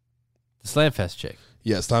Slayer. The Slamfest chick.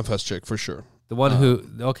 Yeah, Slamfest chick for sure. The one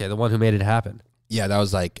the one who made it happen. Yeah, that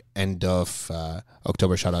was like end of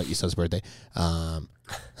October. Shout out Issa's birthday.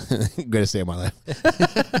 Greatest day of my life.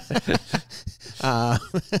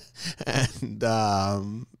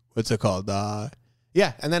 And what's it called?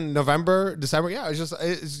 Yeah, and then November, December. Yeah,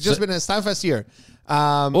 it's just been a Slamfest year.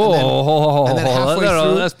 And then halfway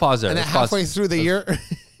through, let's pause there. And then halfway through the year.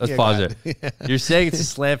 Let's pause it. Yeah. You're saying it's a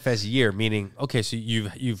Slamfest year, meaning okay, so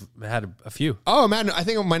you've had a few. Oh man, I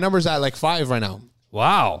think my number's at like 5 right now.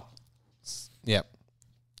 Wow, Yeah.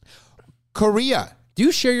 Korea. Do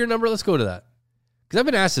you share your number? Let's go to that. Because I've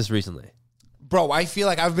been asked this recently. Bro, I feel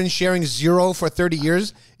like I've been sharing 0 for 30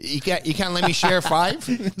 years. You can't let me share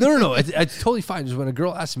 5? No. It's totally fine. Just when a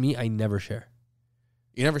girl asks me, I never share.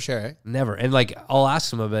 You never share, eh? Never. And like, I'll ask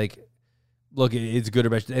them, I'll be like, look, it's good or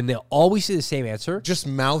bad. And they'll always say the same answer. Just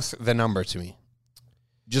mouth the number to me.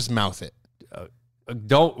 Just mouth it.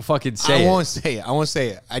 Don't fucking say it. I won't say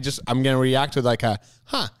it. I'm going to react with like a,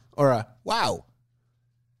 huh, or a, wow.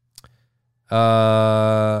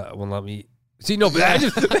 Well, let me see. No, but I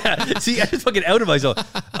just fucking outed myself.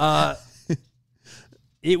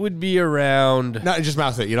 It would be around. No, just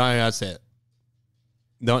mouth it. You don't have to say it.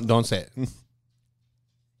 Don't say it.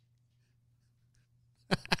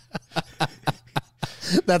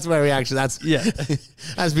 That's my reaction. That's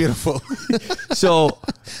beautiful. So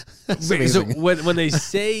when they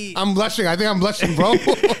say, I'm blushing. I think I'm blushing, bro.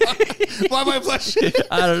 Why am I blushing?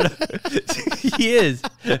 I don't know. He is.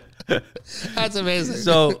 That's amazing.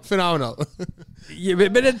 So phenomenal. Yeah,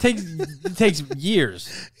 but it takes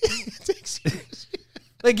years. It takes years.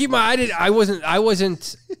 Like I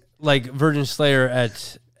wasn't like Virgin Slayer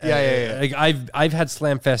at. Like I've had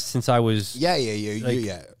Slamfest since I was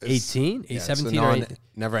 18, 17 or 18.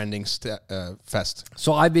 Never-ending fest.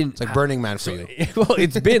 So I've been It's like Burning Man for you. Well,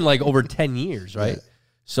 it's been like over 10 years, right? Yeah.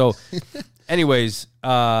 So, anyways,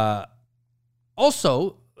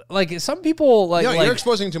 also like some people like you're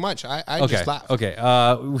exposing too much. I just laugh. Okay.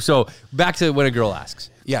 So back to when a girl asks.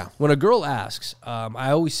 Yeah. When a girl asks, I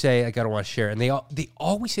always say like, I don't want to share, and they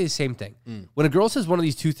always say the same thing. When a girl says one of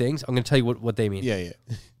these two things, I'm going to tell you what they mean. Yeah.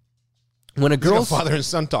 When a It's like girl, a father and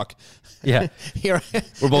son talk. yeah, Here,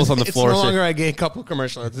 we're both on the floor. It's no longer a gay couple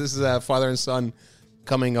commercial. This is a father and son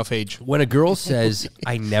coming of age. When a girl says,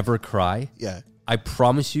 "I never cry," Yeah. I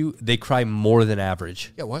promise you, they cry more than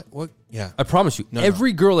average. Yeah. What? Yeah. I promise you. No.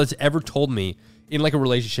 Every girl that's ever told me in like a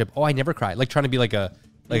relationship, "Oh, I never cry," like trying to be like a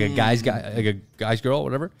guy's guy, like a guy's girl,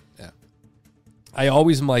 whatever. Yeah. I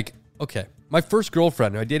always am like, okay. My first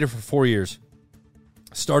girlfriend, I dated for 4 years,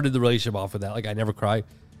 started the relationship off with that. Like, I never cry.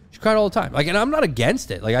 She cried all the time. Like, and I'm not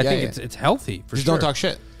against it. Like, I think it's healthy for Just sure. don't talk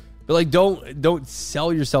shit. But like, don't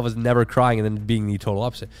sell yourself as never crying and then being the total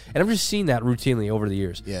opposite. And I've just seen that routinely over the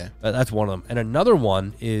years. Yeah. That's one of them. And another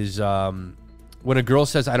one is when a girl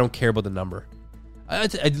says, "I don't care about the number."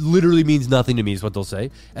 It literally means nothing to me is what they'll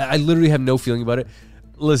say. I literally have no feeling about it.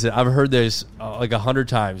 Listen, I've heard this like 100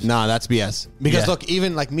 times. Nah, that's BS. Because look,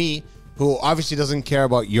 even like me, who obviously doesn't care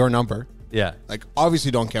about your number. Yeah. Like, obviously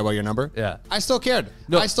don't care about your number. Yeah. I still cared.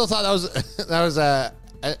 No. I still thought that was a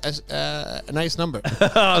nice number.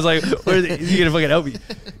 I was like, where is he gonna fucking help me?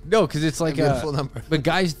 No, because it's like A beautiful number. But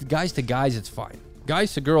guys to guys, it's fine.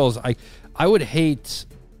 Guys to girls, I would hate,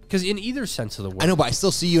 because in either sense of the word. I know, but I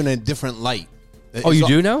still see you in a different light. Oh, you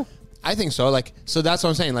do now? I think so. Like, so that's what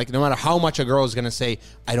I'm saying. Like, no matter how much a girl is gonna say,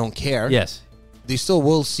 "I don't care," Yes. they still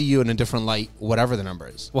will see you in a different light, whatever the number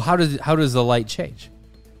is. Well, how does the light change?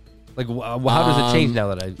 Like, how does it change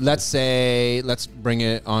now that I? Let's bring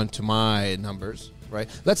it on to my numbers, right?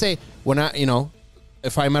 Let's say when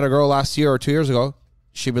if I met a girl last year or 2 years ago,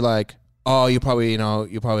 she'd be like, "Oh, you probably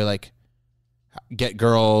like get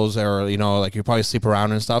girls, or like you probably sleep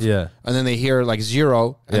around and stuff." Yeah. And then they hear like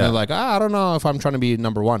 0, and Yeah. they're like, "I don't know if I'm trying to be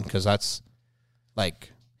number 1," because that's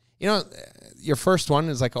like, your first one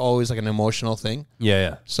is like always like an emotional thing.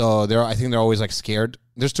 Yeah. So I think they're always like scared.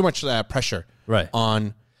 There's too much pressure, Right.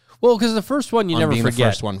 on. Well, because the first one you never being the forget.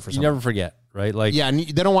 first one for you someone. never forget, right? Like, Yeah, and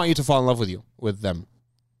they don't want you to fall in love with them.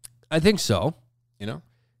 I think so.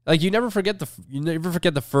 Like, you never forget the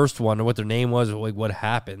first one or what their name was or like what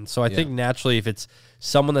happened. So I think naturally, if it's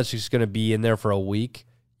someone that's just going to be in there for a week,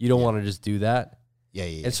 you don't want to just do that. Yeah.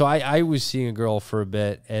 And so I was seeing a girl for a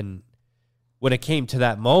bit, and when it came to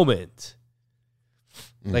that moment,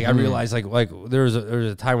 like I realized like there was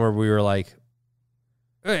a time where we were like,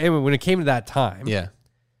 when it came to that time, Yeah.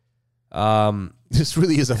 This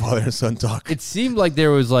really is a father and son talk. it seemed like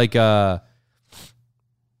there was like not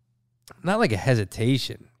like a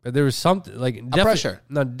hesitation, but there was something like pressure.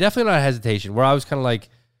 No, definitely not a hesitation. Where I was kind of like,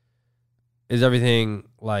 is everything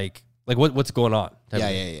like what's going on? type of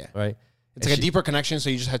thing, Yeah. Right. It's like a deeper connection, so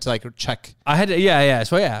you just had to like check I had to, yeah.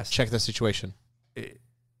 So I asked. the situation.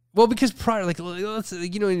 Well, because prior, like let's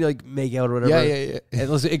you like make out or whatever. Yeah.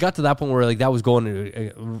 And it got to that point where like that was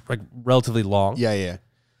going like relatively long. Yeah.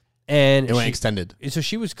 And It went extended. So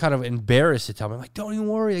she was kind of embarrassed to tell me, I'm like, don't even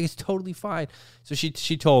worry, like, it's totally fine. So she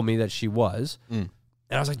told me that she was, and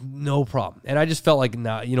I was like, no problem. And I just felt like,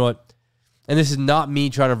 nah, you know what? And this is not me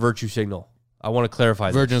trying to virtue signal. I want to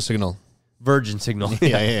clarify. Virgin signal. Virgin signal.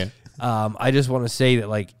 Yeah. I just want to say that,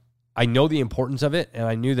 like, I know the importance of it, and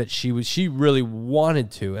I knew that she really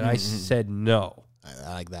wanted to, and I said no.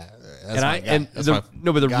 I like that.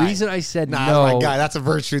 But the reason I said no, that's my guy. That's a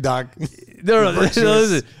virtue, dog. no,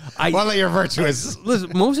 listen. Well, you're virtuous.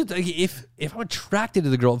 Listen, most of the time, if I'm attracted to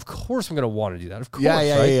the girl, of course I'm going to want to do that. Of course,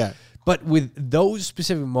 Yeah. right? But with those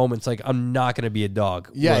specific moments, like I'm not going to be a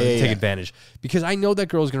dog. Take advantage because I know that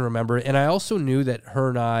girl's going to remember it, and I also knew that her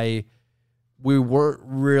and I, we weren't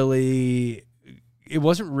really. It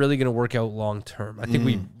wasn't really going to work out long term. I think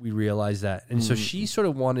we realized that, and so she sort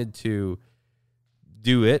of wanted to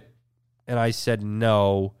do it, and I said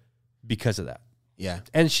no because of that. Yeah,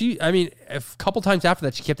 and a couple times after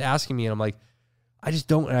that, she kept asking me, and I'm like, I just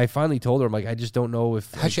don't. And I finally told her, I'm like, I just don't know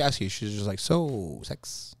if. How'd she ask you? She was just like, so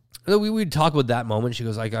sex. We would talk about that moment. She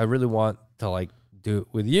goes like, I really want to like do it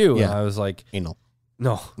with you, and I was like, anal.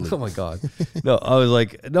 No, oh my god, no. I was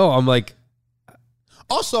like, no. I'm like.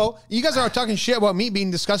 Also, you guys are talking shit about me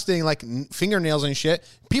being disgusting, like fingernails and shit.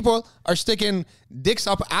 People are sticking dicks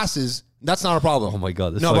up asses. That's not a problem. Oh my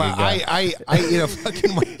god, this no, but guy. I eat a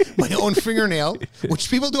fucking my own fingernail,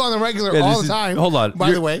 which people do on the regular all the time. Hold on,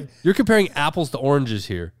 by the way, you're comparing apples to oranges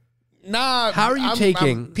here. Nah, how are you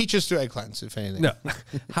taking peaches to eggplants? If anything, no.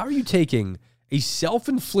 How are you taking a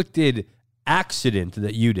self-inflicted accident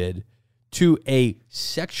that you did to a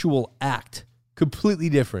sexual act? Completely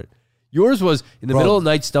different. Yours was in the middle of the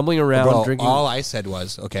night, stumbling around, drinking. All I said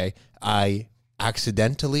was, okay, I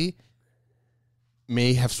accidentally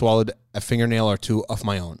may have swallowed a fingernail or two of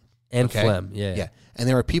my own. And phlegm, yeah. And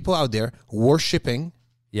there are people out there worshipping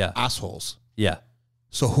assholes. Yeah.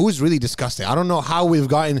 So who's really disgusting? I don't know how we've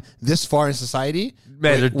gotten this far in society.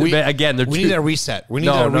 Man, we need a reset. We need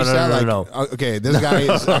a reset. No. Okay, this guy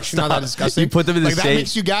is actually not that disgusting. You put them in the same. That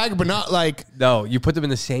makes you gag, but not like. No, you put them in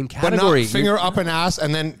the same category. But not finger up an ass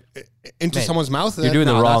and then into someone's mouth. You're doing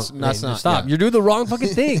the wrong. That's not. Stop. Yeah. You're doing the wrong fucking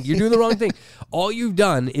thing. You're doing the wrong thing. All you've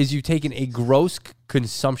done is you've taken a gross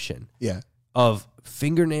consumption. Of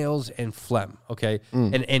fingernails and phlegm. Okay,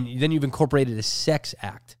 and then you've incorporated a sex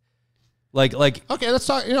act. Like okay, let's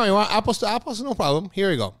talk. You want apples to apples? No problem. Here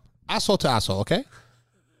we go. Asshole to asshole. Okay.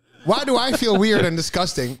 Why do I feel weird and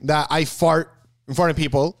disgusting that I fart in front of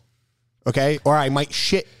people? Okay, or I might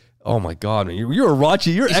shit. Oh my god, man. You're a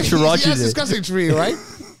raunchy. You're extra raunchy. That's disgusting to me, right?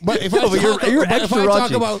 But if I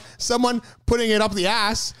talk about someone putting it up the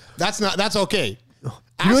ass, that's okay. You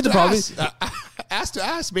know what the problem is? Ass to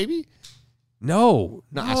ass, baby. No,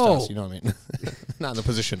 not ass to ass. You know what I mean? Not in the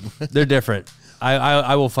position. They're different.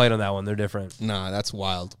 I will fight on that one. They're different. Nah, that's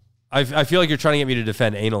wild. I feel like you're trying to get me to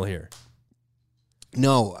defend anal here.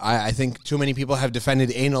 No, I think too many people have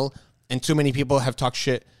defended anal, and too many people have talked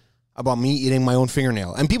shit about me eating my own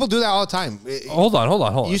fingernail, and people do that all the time. Hold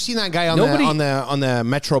on. You seen that guy on the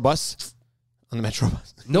metro bus? On the metro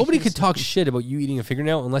bus. Nobody could talk shit about you eating a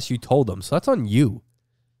fingernail unless you told them. So that's on you,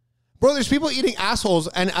 bro. There's people eating assholes,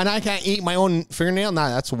 and I can't eat my own fingernail. Nah,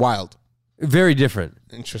 that's wild. Very different.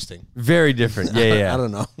 Interesting. Very different. Yeah. I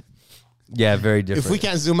don't know. Yeah, very different. If we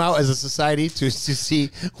can't zoom out as a society to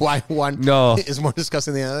see why one is more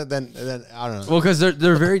disgusting than the other, then I don't know. Well, because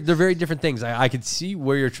they're very different things. I could see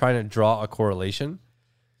where you're trying to draw a correlation.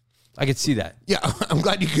 I could see that. Yeah, I'm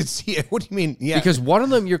glad you could see it. What do you mean? Yeah, because one of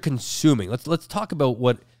them you're consuming. Let's talk about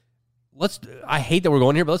what. I hate that we're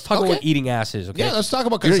going here, but let's talk about what eating ass is. Okay. Yeah, let's talk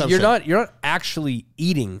about consumption. You're not actually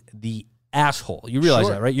eating the asshole. You realize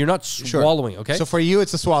that, right? You're not swallowing. Okay. So for you,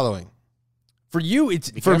 it's a swallowing. For you,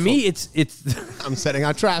 me, it's. I'm setting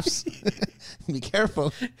out traps. Be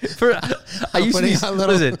careful. I used to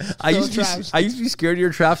be scared of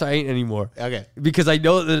your traps. I ain't anymore. Okay. Because I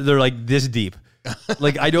know that they're like this deep.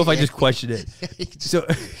 Like I know if I just question it. So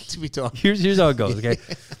here's how it goes. Okay.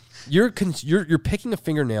 You're picking a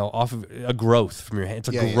fingernail off of a growth from your hand. It's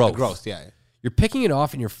a growth. A growth. Yeah. You're picking it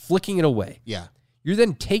off and you're flicking it away. Yeah. You're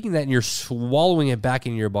then taking that and you're swallowing it back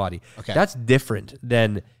into your body. Okay. That's different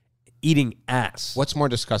than eating ass. What's more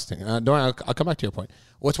disgusting? I'll come back to your point.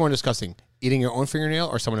 What's more disgusting? Eating your own fingernail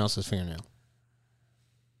or someone else's fingernail?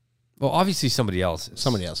 Well, obviously somebody else's.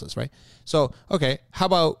 Somebody else's, right? So, okay, how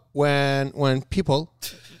about when people,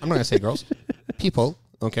 I'm not going to say girls, people,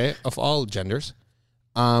 okay, of all genders,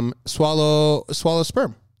 swallow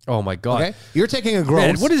sperm. Oh my God. Okay? You're taking a growth.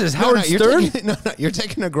 Man, what is this, Howard Stern? You're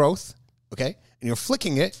taking a growth, okay? And you're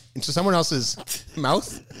flicking it into someone else's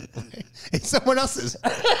mouth. Okay? It's someone else's.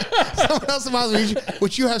 Someone else's mouth,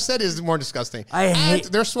 which you have said is more disgusting.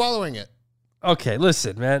 They're swallowing it. Okay,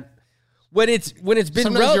 listen, man. When it's been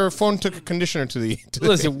sometimes your phone took a conditioner to the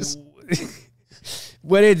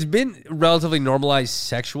when it's been relatively normalized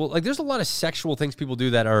sexual, like there's a lot of sexual things people do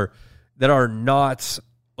that are not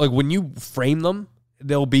like when you frame them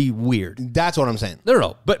they'll be weird. That's what I'm saying.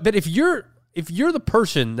 No. But if you're the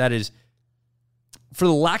person that is, for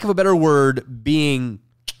the lack of a better word, being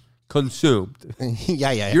consumed,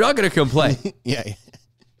 yeah. you're not going to complain, yeah.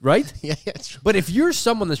 right? Yeah, it's true. But if you're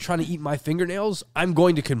someone that's trying to eat my fingernails, I'm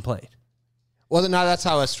going to complain. Well, no, that's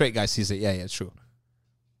how a straight guy sees it. Yeah, it's true.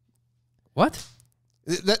 What?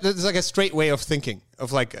 That's like a straight way of thinking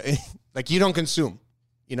of like you don't consume,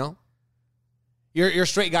 you know? You're a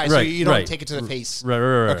straight guy, so Right, you don't right. take it to the face Right.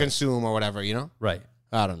 or consume or whatever, you know? Right.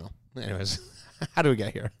 I don't know. Anyways, how do we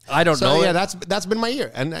get here? I don't know. Yeah, that's been my year,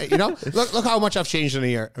 and you know, look how much I've changed in a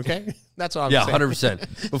year. Okay, that's all I'm Yeah, saying.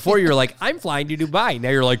 100%. Before you're like, I'm flying to Dubai. Now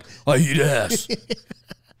you're like, I eat ass.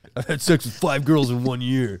 I've had sex with 5 girls in 1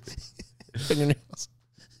 year.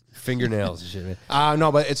 Fingernails and shit, man.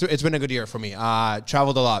 No, but it's been a good year for me.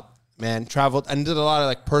 Traveled a lot, man. Traveled and did a lot of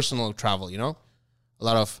like personal travel. You know, a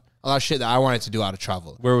lot of shit that I wanted to do out of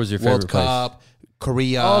travel. Where was your favorite World Cup,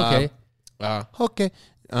 Korea. Oh, okay. Okay.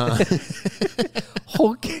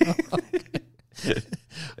 Okay.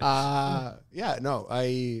 Yeah. No.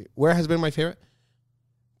 Where has been my favorite?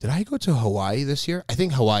 Did I go to Hawaii this year? I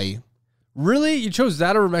think Hawaii. Really? You chose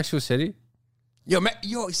that over Mexico City? Yo,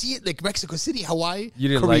 see it like Mexico City, Hawaii. You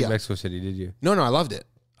didn't Korea. like Mexico City, did you? No, I loved it.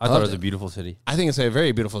 I thought it was a beautiful city. I think it's a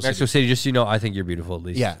very beautiful Mexico city. City, just so you know, I think you're beautiful at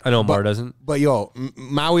least. Yeah, I know Mar doesn't. But yo,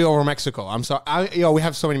 Maui over Mexico. I'm sorry. We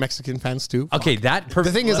have so many Mexican fans too. Okay, that The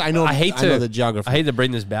thing is, I know the geography. I hate to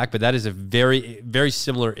bring this back, but that is a very, very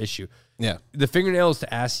similar issue. Yeah. The fingernails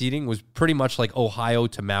to ass eating was pretty much like Ohio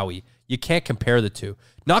to Maui. You can't compare the two.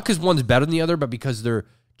 Not because one's better than the other, but because they're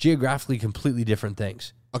geographically completely different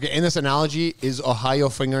things. Okay, in this analogy, is Ohio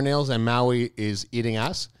fingernails and Maui is eating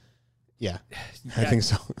ass? Yeah, I think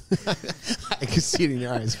so. I can see it in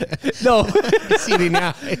your eyes. No. I see it in your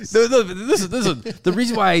eyes. No, this is the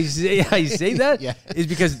reason why I say that Yeah. is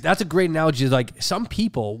because that's a great analogy. Like some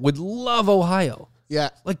people would love Ohio. Yeah,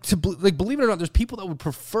 Believe it or not, there's people that would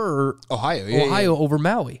prefer Ohio. Yeah, Ohio yeah. over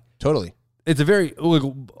Maui. Totally. It's a very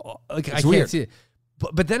I can't weird. see it.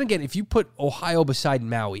 But then again, if you put Ohio beside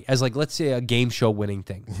Maui as like, let's say, a game show winning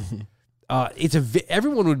thing,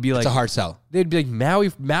 everyone would be like, It's a hard sell. they'd be like,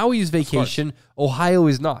 Maui's vacation, Ohio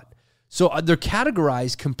is not. So they're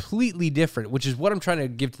categorized completely different, which is what I'm trying to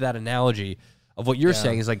give to that analogy of what you're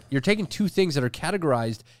saying is like, you're taking two things that are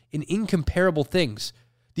categorized in incomparable things.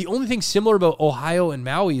 The only thing similar about Ohio and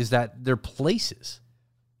Maui is that they're places.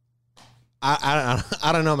 I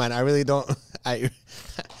don't know, man. I really don't.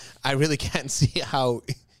 I really can't see how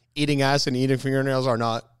eating ass and eating fingernails are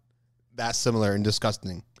not that similar and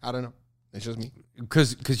disgusting. I don't know. It's just me.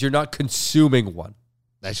 Because you're not consuming one.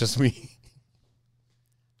 That's just me.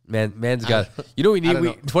 Man's got. You know what we I need? don't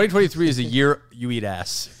know. 2023 is a year you eat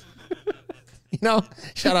ass. You know,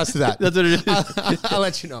 shout outs to that. That's what it is. I'll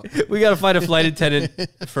let you know. We got to find a flight attendant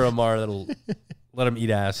for Amar that'll let him eat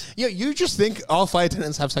ass. Yeah, you just think all flight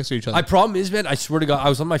attendants have sex with each other. My problem is, man, I swear to God, I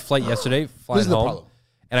was on my flight yesterday, flying This is the home, problem.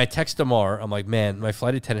 and I text Amar. I'm like, man, my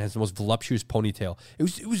flight attendant has the most voluptuous ponytail. It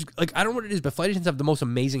was like, I don't know what it is, but flight attendants have the most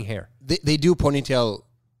amazing hair. They do ponytail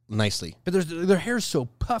nicely. But their hair is so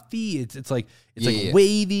puffy. It's like Yeah.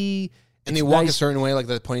 wavy. And It's they walk nice. a certain way, like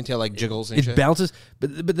the ponytail like jiggles and It shit. bounces,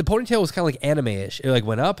 but the ponytail was kind of like anime-ish. It like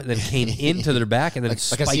went up and then came into their back and then Like a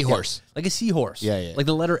spiked seahorse. down. Like a seahorse. Yeah. Like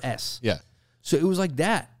the letter S. Yeah. So it was like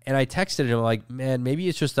that. And I texted him like, man, maybe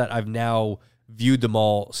it's just that I've now viewed them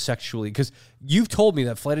all sexually. Because you've told me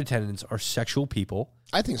that flight attendants are sexual people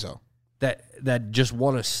I think so. that just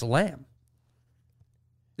want to slam.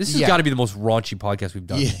 This has Yeah. got to be the most raunchy podcast we've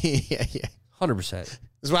done. Yeah. 100%. This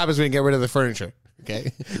is what happens when you get rid of the furniture,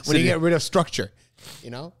 okay? When you get rid of structure,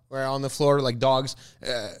 you know? We're on the floor like dogs.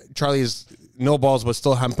 Charlie is no balls, but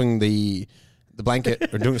still humping the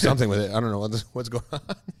blanket or doing something with it. I don't know what's going on.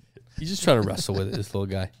 He's just trying to wrestle with it, this little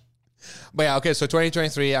guy. But yeah, okay, so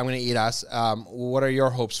 2023, I'm going to eat ass. What are your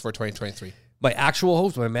hopes for 2023? My actual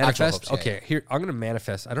hopes, my manifest. hopes, yeah, okay, here, I'm going to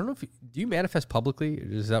manifest. I don't know if do you manifest publicly or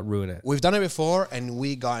does that ruin it? We've done it before, and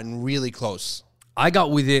we gotten really close. I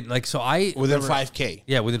got within, like, so I. Within remember- 5K.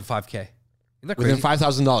 Yeah, within 5K. Isn't that Within crazy?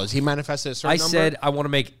 $5,000. He manifested a certain I number. said I want to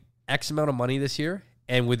make X amount of money this year.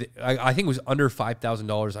 And with, I think it was under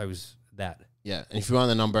 $5,000, I was that. Yeah, and if you want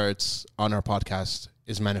the number, it's on our podcast,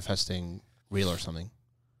 is manifesting real or something.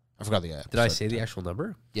 I forgot the episode. Did I say the actual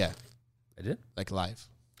number? Yeah, I did? like live.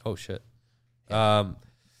 Oh, shit.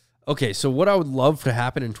 Okay, so what I would love to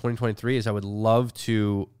happen in 2023 is I would love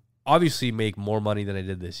to obviously make more money than I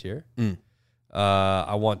did this year.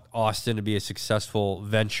 I want Austin to be a successful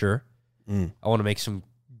venture. I want to make some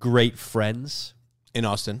great friends In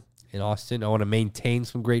Austin. in Austin. I want to maintain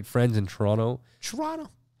some great friends in Toronto.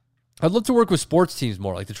 I'd love to work with sports teams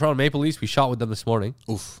more, like the Toronto Maple Leafs. We shot with them this morning.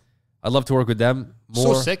 Oof. I'd love to work with them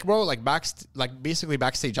more. So sick, bro. Like basically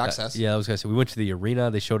backstage access. Yeah, I was gonna say we went to the arena.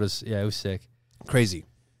 They showed us. Yeah, it was sick, Crazy.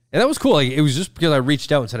 and that was cool. Like it was just because I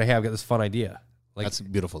reached out and said, "Hey, I've got this fun idea." Like That's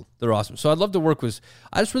beautiful. they're awesome. So I'd love to work with.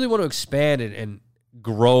 I just really want to expand and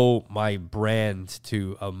grow my brand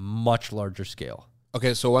to a much larger scale.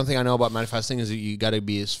 Okay, so one thing I know about manifesting is that you got to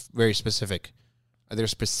be very specific. Are there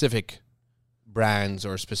specific brands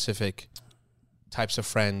or specific types of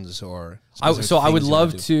friends or? I would things you wanna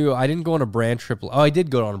love do? to. I didn't go on a brand trip. Oh, I did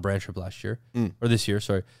go on a brand trip last year or this year.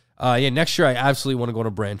 Sorry. Yeah, next year I absolutely want to go on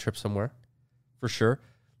a brand trip somewhere, for sure.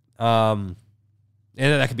 And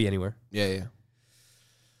that could be anywhere. Yeah, yeah.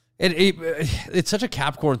 It's such a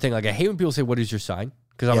Capricorn thing. Like I hate when people say, "What is your sign?"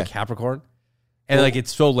 Because I'm Yeah. a Capricorn, and like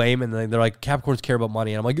it's so lame. And they're like, "Capricorns care about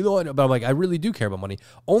money," and I'm like, "No," I know," but I'm like, I really do care about money,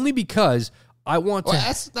 only because I want to. Well,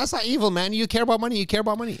 that's not evil, man. You care about money. You care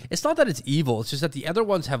about money. It's not that it's evil. It's just that the other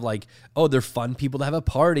ones have like, oh, they're fun people to have at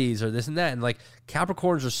parties or this and that. And like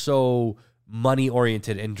Capricorns are so money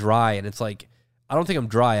oriented and dry. And it's like, I don't think I'm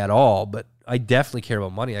dry at all, but I definitely care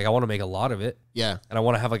about money. Like I want to make a lot of it. Yeah. And I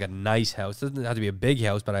want to have like a nice house. It doesn't have to be a big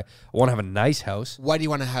house, but I want to have a nice house. Why do you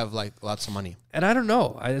want to have like lots of money? And I don't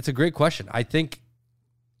know. It's a great question. I think.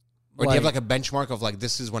 Or do you have like a benchmark of like,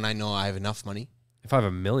 this is when I know I have enough money? If I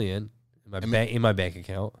have $1 million in my bank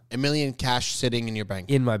account. $1 million cash sitting in your bank.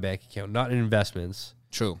 In my bank account, not in investments.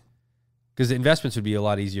 True. Because the investments would be a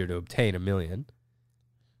lot easier to obtain $1 million.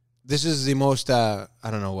 This is the most, I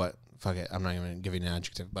don't know what, fuck it. I'm not even giving an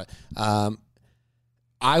adjective, but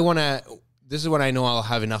this is when I know I'll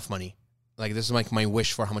have enough money. Like this is like my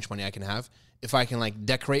wish for how much money I can have. If I can like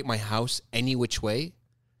decorate my house any which way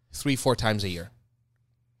 3-4 times a year.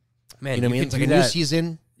 Man, You know what I mean? It's like a new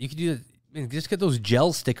season. You could do that. Man, just get those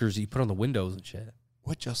gel stickers that you put on the windows and shit.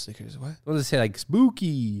 What gel stickers? What? What does it say? Like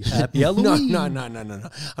spooky, happy Halloween. No. I'm not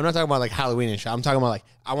talking about like Halloween and shit. I'm talking about like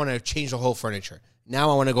I want to change the whole furniture. Now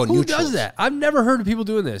I want to go Who neutrals. does that? I've never heard of people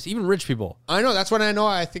doing this, even rich people. I know. That's when I know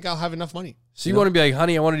I think I'll have enough money. So you want to be like,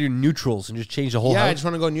 honey, I want to do neutrals and just change the whole Yeah, I house? just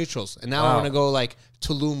want to go neutrals. And now I Wow. want to go like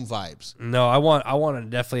Tulum vibes. No, I want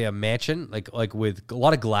definitely a mansion, like with a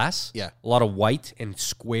lot of glass. Yeah. A lot of white and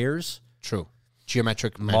squares. True.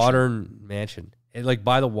 Geometric mansion. Modern mansion. And like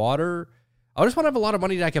by the water. I just want to have a lot of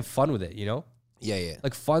money that I can have fun with it, you know? Yeah.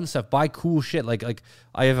 Like fun stuff. Buy cool shit. Like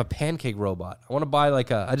I have a pancake robot. I want to buy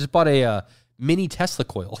I just bought a mini Tesla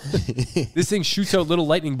coil. This thing shoots out little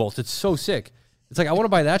lightning bolts. It's so sick. It's like I want to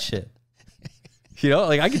buy that shit. You know,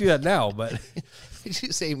 like I can do that now, but Did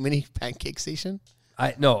you say mini pancake station?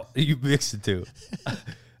 no, you mixed it too.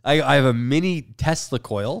 I have a mini Tesla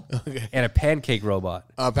coil and a pancake robot.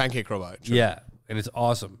 Pancake robot. True. Yeah, and it's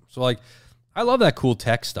awesome. So like, I love that cool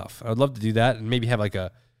tech stuff. I'd love to do that and maybe have like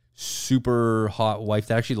a super hot wife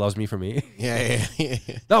that actually loves me for me. Yeah.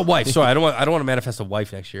 Not wife. Sorry, I don't want to manifest a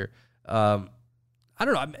wife next year. I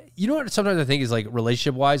don't know. You know what? Sometimes I think is like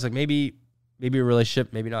relationship wise, like maybe a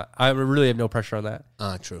relationship, maybe not. I really have no pressure on that.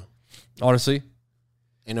 True. Honestly,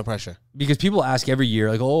 Ain't no pressure. because people ask every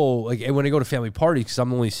year, like, oh, like when I go to family parties, because I'm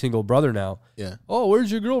the only single brother now. Yeah. Oh,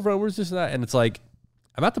 where's your girlfriend? Where's this and that? And it's like,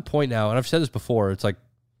 I'm at the point now, and I've said this before. It's like,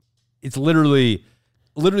 it's literally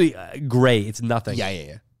gray. It's nothing. Yeah.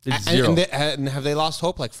 It's And, zero. and have they lost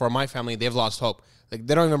hope? Like for my family, they've lost hope. Like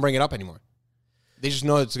they don't even bring it up anymore. They just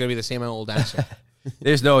know it's gonna be the same old answer.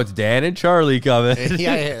 They just know it's Dan and Charlie coming.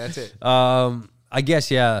 yeah, that's it. I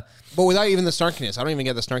guess, yeah. But without even the snarkiness, I don't even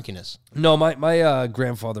get the snarkiness. No, my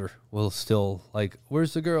grandfather will still like,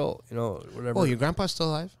 where's the girl? You know, whatever. Oh, your grandpa's still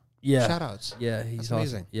alive? yeah. Shout outs. Yeah, he's That's awesome.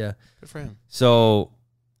 amazing. Yeah. Good for him. So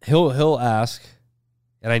he'll ask,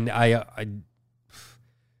 and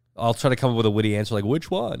I'll try to come up with a witty answer like,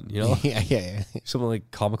 which one? You know, yeah. something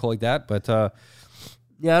like comical like that. But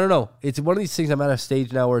yeah, I don't know. It's one of these things. I'm at a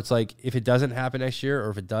stage now where it's like, if it doesn't happen next year, or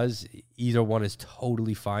if it does, either one is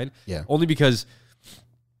totally fine. Yeah. Only because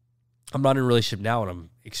I'm not in a relationship now, and I'm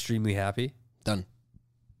extremely happy. Done.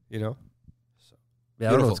 You know. So yeah,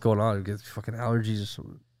 I don't know Beautiful. what's going on. I get fucking allergies or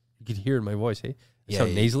something. You can hear it in my voice. Hey, I Yeah, sound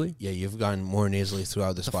yeah, nasally. Yeah, you've gone more nasally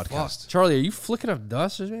throughout this podcast. Fuck. Charlie, are you flicking up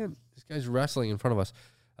dust, man? This guy's wrestling in front of us.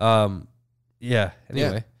 Yeah.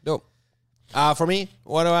 Anyway, Yeah. Dope. For me,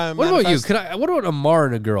 what do I? what about you? manifest? What about Amar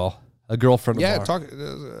and a girlfriend? Yeah, Amar? talk.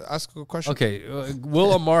 Ask a question. Okay,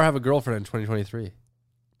 will Amar have a girlfriend in 2023?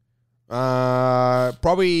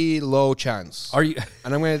 Probably low chance. Are you?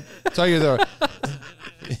 And I'm going to tell you the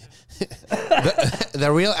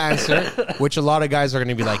real answer, which a lot of guys are going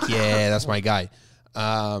to be like, yeah, that's my guy.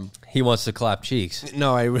 He wants to clap cheeks.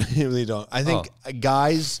 No, I really don't. I think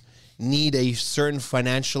guys need a certain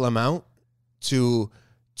financial amount to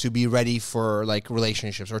to be ready for like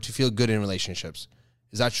relationships or to feel good in relationships.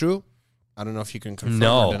 Is that true? I don't know if you can confirm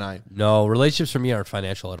or deny. No, relationships for me aren't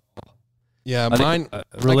financial at all. Yeah, mine.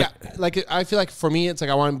 I feel like for me, it's like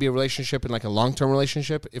I want to be a relationship in like a long-term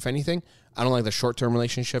relationship. If anything, I don't like the short-term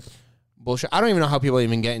relationship bullshit. I don't even know how people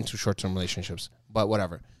even get into short-term relationships, but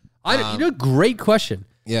whatever. Great question.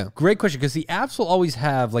 Yeah, great question, because the apps will always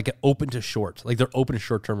have like an open to short, like they're open to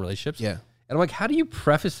short-term relationships. Yeah, and I'm like, how do you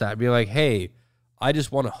preface that? Be like, hey, I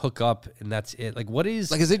just want to hook up, and that's it. Like, what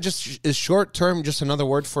is like? Is short-term just another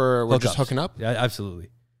word for we're just hooking up? Yeah, absolutely.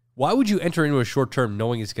 Why would you enter into a short term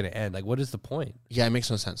knowing it's going to end? Like, what is the point? Yeah, it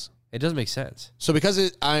makes no sense. It doesn't make sense. So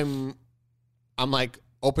because I'm like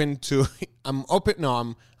open to, I'm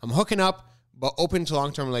hooking up, but open to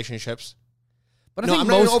long term relationships. But I'm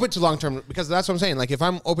not even open to long term, because that's what I'm saying. Like, if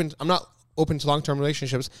I'm not open to long term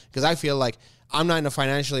relationships because I feel like I'm not in a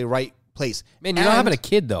financially right place. Man, you're not having a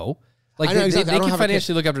kid though. Like, they can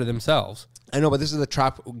financially look after themselves. I know, but this is the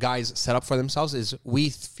trap guys set up for themselves. Is we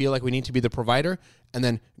feel like we need to be the provider, and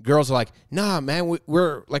then girls are like, "Nah, man,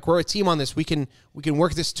 we're a team on this. We can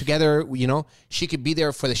work this together." You know, she could be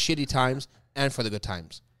there for the shitty times and for the good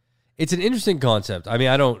times. It's an interesting concept. I mean,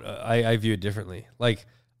 I view it differently. Like,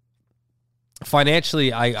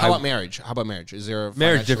 financially, How about marriage? How about marriage? Is there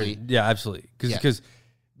marriage different? Yeah, absolutely. Because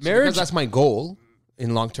marriage. Because that's my goal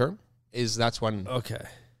in long term. That's when. Okay.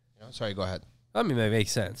 Sorry, go ahead. I mean, that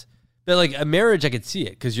makes sense. But like a marriage, I could see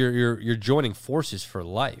it because you're joining forces for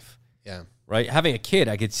life. Yeah. Right. Having a kid,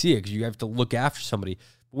 I could see it because you have to look after somebody.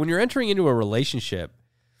 But when you're entering into a relationship,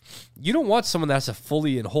 you don't want someone that has to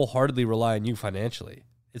fully and wholeheartedly rely on you financially.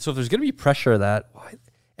 And so if there's going to be pressure of that,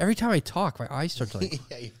 every time I talk, my eyes start to like,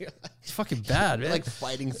 it's fucking bad, man. Like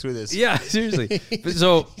fighting through this. Yeah, seriously. But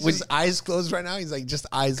so with his eyes closed right now, he's like just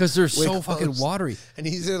eyes because they're so fucking watery. And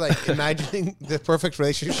he's like imagining the perfect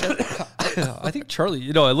relationship. I think Charlie,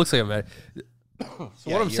 it looks like I'm mad. So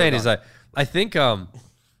what I'm saying is I think Charlie,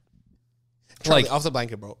 like off the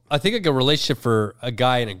blanket, bro. I think like a relationship for a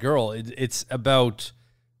guy and a girl, it's about,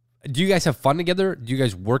 do you guys have fun together? Do you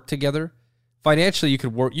guys work together? Financially, you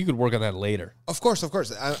could work on that later. Of course.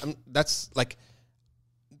 That's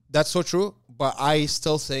so true. But I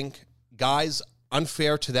still think guys,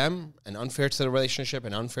 unfair to them and unfair to the relationship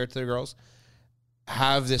and unfair to the girls,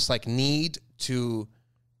 have this like need to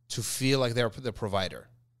feel like they're the provider.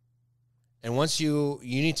 And once you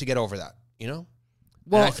need to get over that, you know?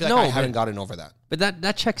 Well, and I feel like I haven't gotten over that. But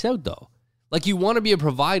that checks out though. Like, you want to be a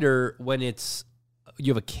provider when you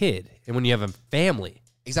have a kid and when you have a family.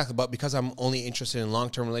 Exactly, but because I'm only interested in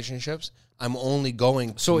long-term relationships, I'm only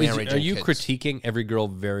going to marriage. Are you critiquing every girl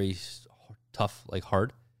very tough, like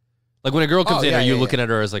hard? Like, when a girl comes in, are you looking at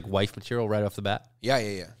her as like wife material right off the bat?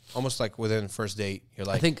 Yeah. Almost like within first date, you're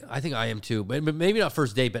like, I think I am too, but maybe not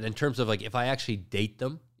first date, but in terms of like if I actually date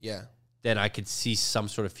them, then I could see some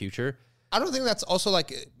sort of future. I don't think that's also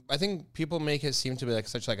like. I think people make it seem to be like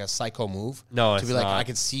such like a psycho move. No, to be like, I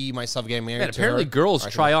could see myself getting married. Man, apparently girls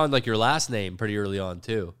try on like your last name pretty early on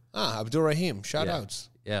too. Abdul Rahim. Shout outs.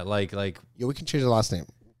 Yeah, like we can change the last name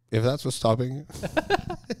if that's what's stopping.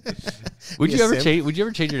 Would you ever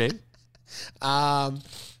change your name? I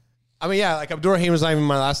mean, yeah, like Abdul Rahim is not even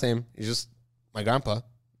my last name. He's just my grandpa.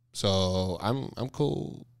 So I'm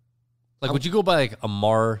cool. Like, would you go by like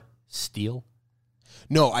Amar Steele?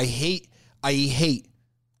 No, I hate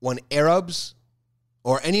when Arabs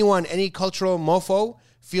or any cultural mofo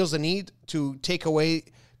feels the need to take away,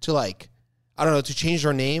 to like, I don't know, to change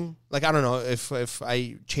their name. Like, I don't know, if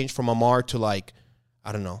I change from Amar to like,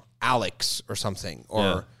 I don't know, Alex or something,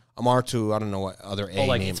 or Amar to, I don't know what other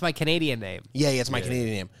name. It's my Canadian name. Yeah, it's my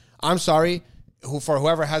Canadian name. I'm sorry for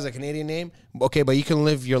whoever has a Canadian name. Okay, but you can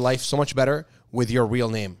live your life so much better with your real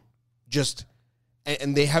name.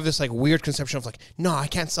 And they have this like weird conception of like, no, I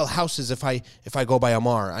can't sell houses if I go by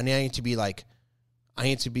Amar. I need to be.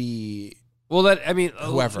 Well,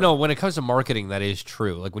 whoever. No, when it comes to marketing, that is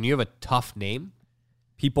true. Like, when you have a tough name,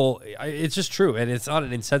 it's just true, and it's not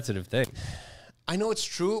an insensitive thing. I know it's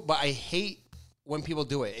true, but I hate when people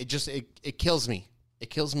do it. It kills me.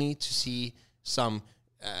 It kills me to see some,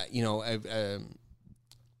 I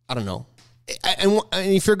don't know. And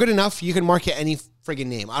if you're good enough, you can market any friggin'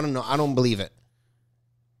 name. I don't know. I don't believe it.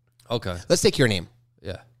 Okay. Let's take your name.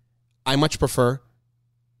 Yeah. I much prefer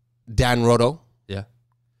Dan Roto. Yeah.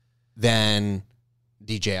 Than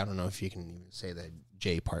DJ. I don't know if you can even say the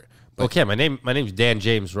J part. But okay, my name's Dan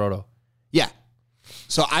James Roto. Yeah.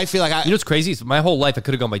 So I feel like you know what's crazy? So my whole life I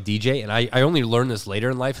could have gone by DJ, and I only learned this later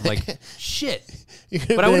in life. I'm like, shit.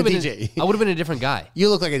 But I would have been a different guy. You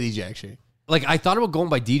look like a DJ, actually. Like, I thought about going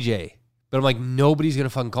by DJ, But I'm like, nobody's gonna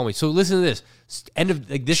fucking call me. So listen to this. End of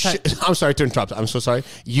like this time. I'm sorry to interrupt. I'm so sorry.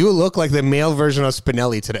 You look like the male version of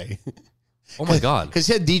Spinelli today. Oh my god. Because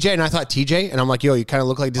he said DJ and I thought TJ, and I'm like, yo, you kind of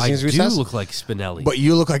look like I Disney's do Recess. look like Spinelli. But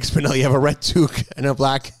you look like Spinelli. You have a red toque and a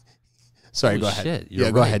black. Sorry, Holy go ahead. shit, you're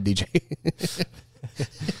Yeah, go right. ahead, DJ.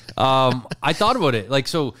 I thought about it. Like,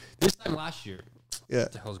 so this time last year, Yeah.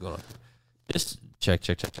 what the hell's going on? This check.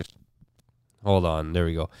 Hold on, there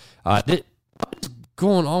we go. What is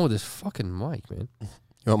going on with this fucking mic, man?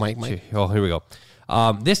 You want Mike? Oh, here we go.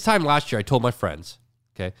 This time last year, I told my friends,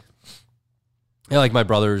 okay, yeah, like my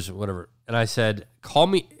brothers, whatever, and I said, call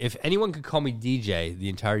me if anyone could call me DJ the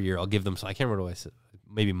entire year. I'll give them. I can't remember what I said.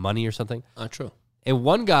 Maybe money or something. True. And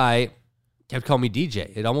one guy kept calling me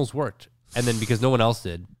DJ. It almost worked, and then because no one else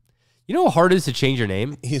did, you know how hard it is to change your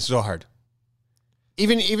name. He's so hard.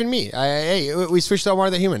 Even me. Hey, we switched to Omar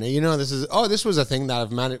the Human. You know, this was a thing that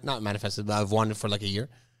I've not manifested, but I've wanted for like a year.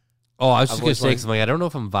 Oh, I was just I've gonna always say, wanted- 'cause I'm like, I don't know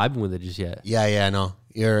if I'm vibing with it just yet. Yeah, I know.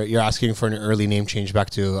 You're asking for an early name change back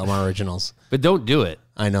to Omar Originals. But don't do it.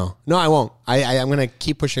 I know. No, I won't. I'm gonna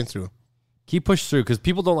keep pushing through. Keep push through because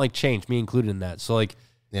people don't like change, me included in that. So like,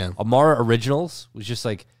 Yeah. Amara Originals was just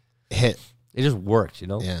like Hit. it just worked, you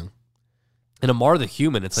know. Yeah. And Amara the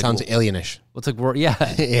Human, it's like Sounds alienish. it's like we're yeah,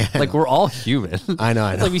 Yeah, I like we're all human. I know.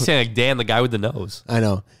 It's like me saying like Dan, the guy with the nose. I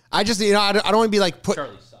know. I just, I don't want to be like put.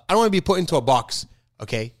 Charlie sucks. I don't want to be put into a box.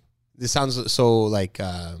 Okay, this sounds so like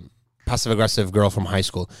passive aggressive girl from high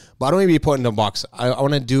school, but I don't want to be put into a box. I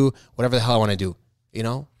want to do whatever the hell I want to do. You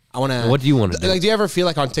know, I want to. What do you wanna do? Like, do you ever feel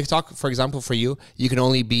like on TikTok, for example, for you can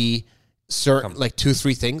only be certain like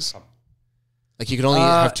 2-3 things. Like you can only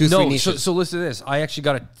have 2-3 no, niches. so listen to this. I actually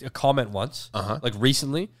got a comment once, Uh-huh. like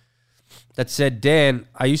recently, that said, Dan,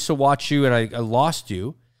 I used to watch you and I lost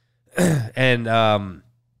you, and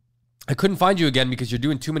I couldn't find you again because you're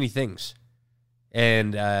doing too many things,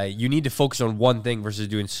 and you need to focus on one thing versus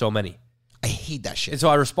doing so many. I hate that shit. And so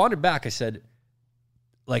I responded back. I said,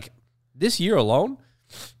 like, this year alone,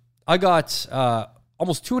 I got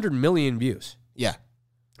almost 200 million views. Yeah.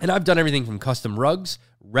 And I've done everything from custom rugs,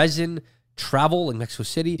 resin, travel in Mexico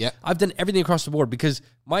City. Yep. I've done everything across the board because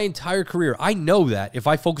my entire career, I know that if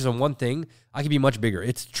I focus on one thing, I can be much bigger.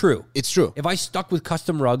 It's true. It's true. If I stuck with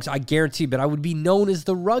custom rugs, I guarantee that I would be known as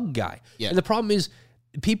the rug guy. Yeah. And the problem is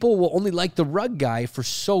people will only like the rug guy for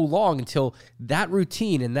so long until that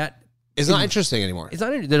routine and that It's not interesting anymore. it's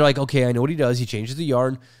not. They're like, okay, I know what he does. He changes the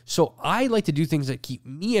yarn. So I like to do things that keep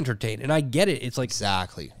me entertained, and I get it. It's like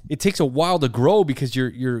Exactly. it takes a while to grow because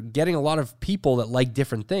you're getting a lot of people that like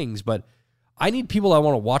different things. But I need people that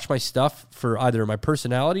want to watch my stuff for either my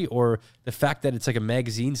personality or the fact that it's like a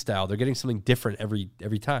magazine style. They're getting something different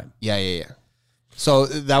every time. Yeah. So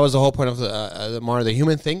that was the whole point of the more the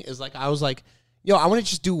human thing is like I was like, yo, I want to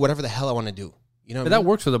just do whatever the hell I want to do. You know, But that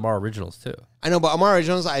works for the Amara Originals too. I know, but Amara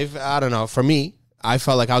Jones, I don't know. For me, I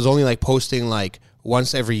felt like I was only like posting like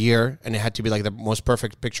once every year, and it had to be like the most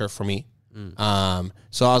perfect picture for me.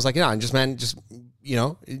 So I was like,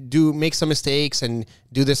 make some mistakes and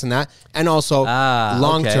do this and that, and also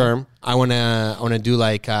long term, I wanna do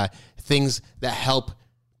like things that help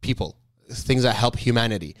people, things that help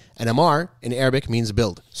humanity. And Amar in Arabic means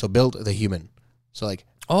build, so build the human. So like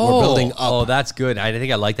we're building up. Oh, that's good. I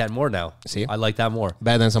think I like that more now. See? I like that more.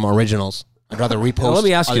 Better than some originals. I'd rather repost. Now, let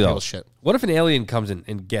me ask other you though. people's shit. What if an alien comes in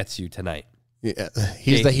and gets you tonight Yeah,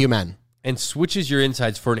 he's Okay. the human. and switches your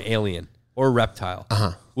insides for an alien or a reptile?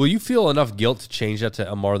 Uh-huh. Will you feel enough guilt to change that to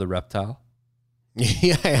Amar the reptile?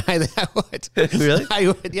 Yeah, I would. Really? I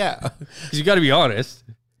would, yeah. Because you got to be honest.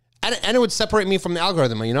 And it would separate me from the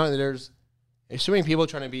algorithm. You know, there's so many people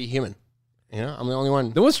trying to be human. You know, I'm the only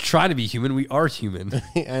one. No one's trying to be human. We are human.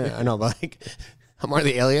 I know, but like, I'm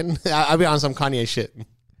the alien. I'll be on some Kanye shit.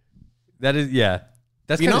 That is, yeah.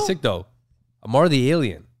 That's You kind of know? sick though. Amar the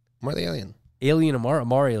alien. I'm the alien. Alien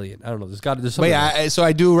Amar alien. I don't know. There's But something. yeah, so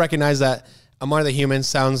I do recognize that Amar the human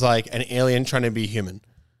sounds like an alien trying to be human.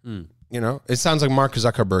 You know, it sounds like Mark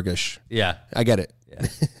Zuckerbergish. yeah. I get it. Yeah.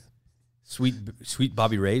 Sweet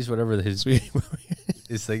Bobby Ray's, whatever his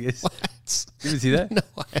thing is. You didn't see that? No,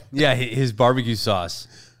 Yeah, his barbecue sauce.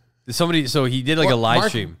 Somebody, so he did like a live Mark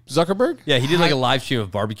stream. Zuckerberg? Yeah, he did like a live stream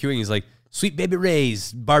of barbecuing. He's like, Sweet Baby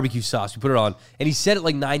Ray's barbecue sauce. We put it on. And he said it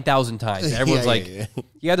like 9,000 times. And everyone's Yeah, like, yeah.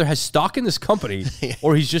 he either has stock in this company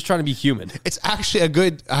or he's just trying to be human. It's actually a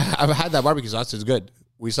good. I've had that barbecue sauce. It's good.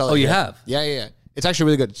 We sell it. Oh, you here. have? Yeah. It's actually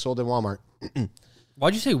really good. It's sold in Walmart.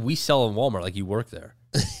 Why'd you say we sell in Walmart like you work there?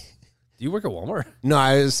 Do you work at Walmart? No,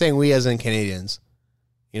 I was saying we as in Canadians.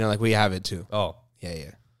 You know, like we have it too. Oh.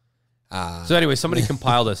 Yeah. So anyway, somebody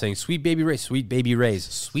compiled us saying, Sweet Baby Ray's, Sweet Baby Ray's,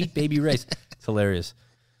 Sweet Baby Ray's. It's hilarious.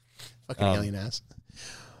 Fucking alien ass.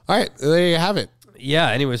 All right, there you have it. Yeah.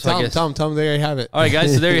 Anyway, so I guess Tell them. There you have it. All right,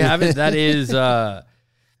 guys. So there you have it. That is the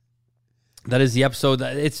episode.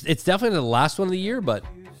 It's definitely the last one of the year, but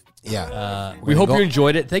Yeah. we hope you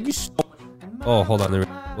enjoyed it. Thank you so much. Oh, hold on. There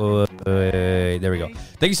we go.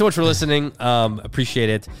 Thank you so much for listening. Appreciate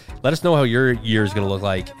it. Let us know how your year is going to look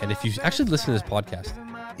like. And if you actually listen to this podcast,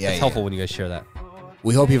 it's helpful when you guys share that.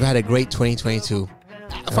 We hope you've had a great 2022.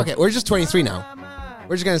 Fuck it. We're just 23 now.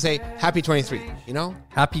 We're just going to say happy 23, you know?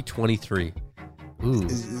 Happy 23. Ooh.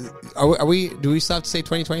 Are we, do we still have to say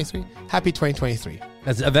 2023? Happy 2023.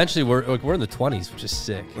 As eventually, we're in the 20s, which is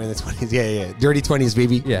sick. We're in the 20s. Yeah. Dirty 20s,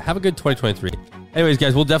 baby. Yeah, have a good 2023. Anyways,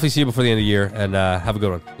 guys, we'll definitely see you before the end of the year, and have a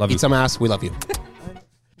good one. Love you. Eat some ass. We love you.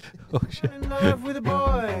 Oh, shit. In love with a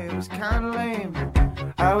boy, it was kind of lame.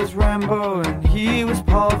 I was Rambo and he was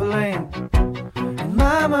Paul Verlaine. And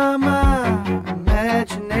my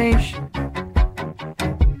imagination.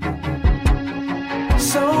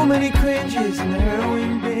 So many cringes and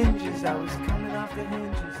heroin binges. I was coming off the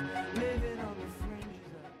hinges.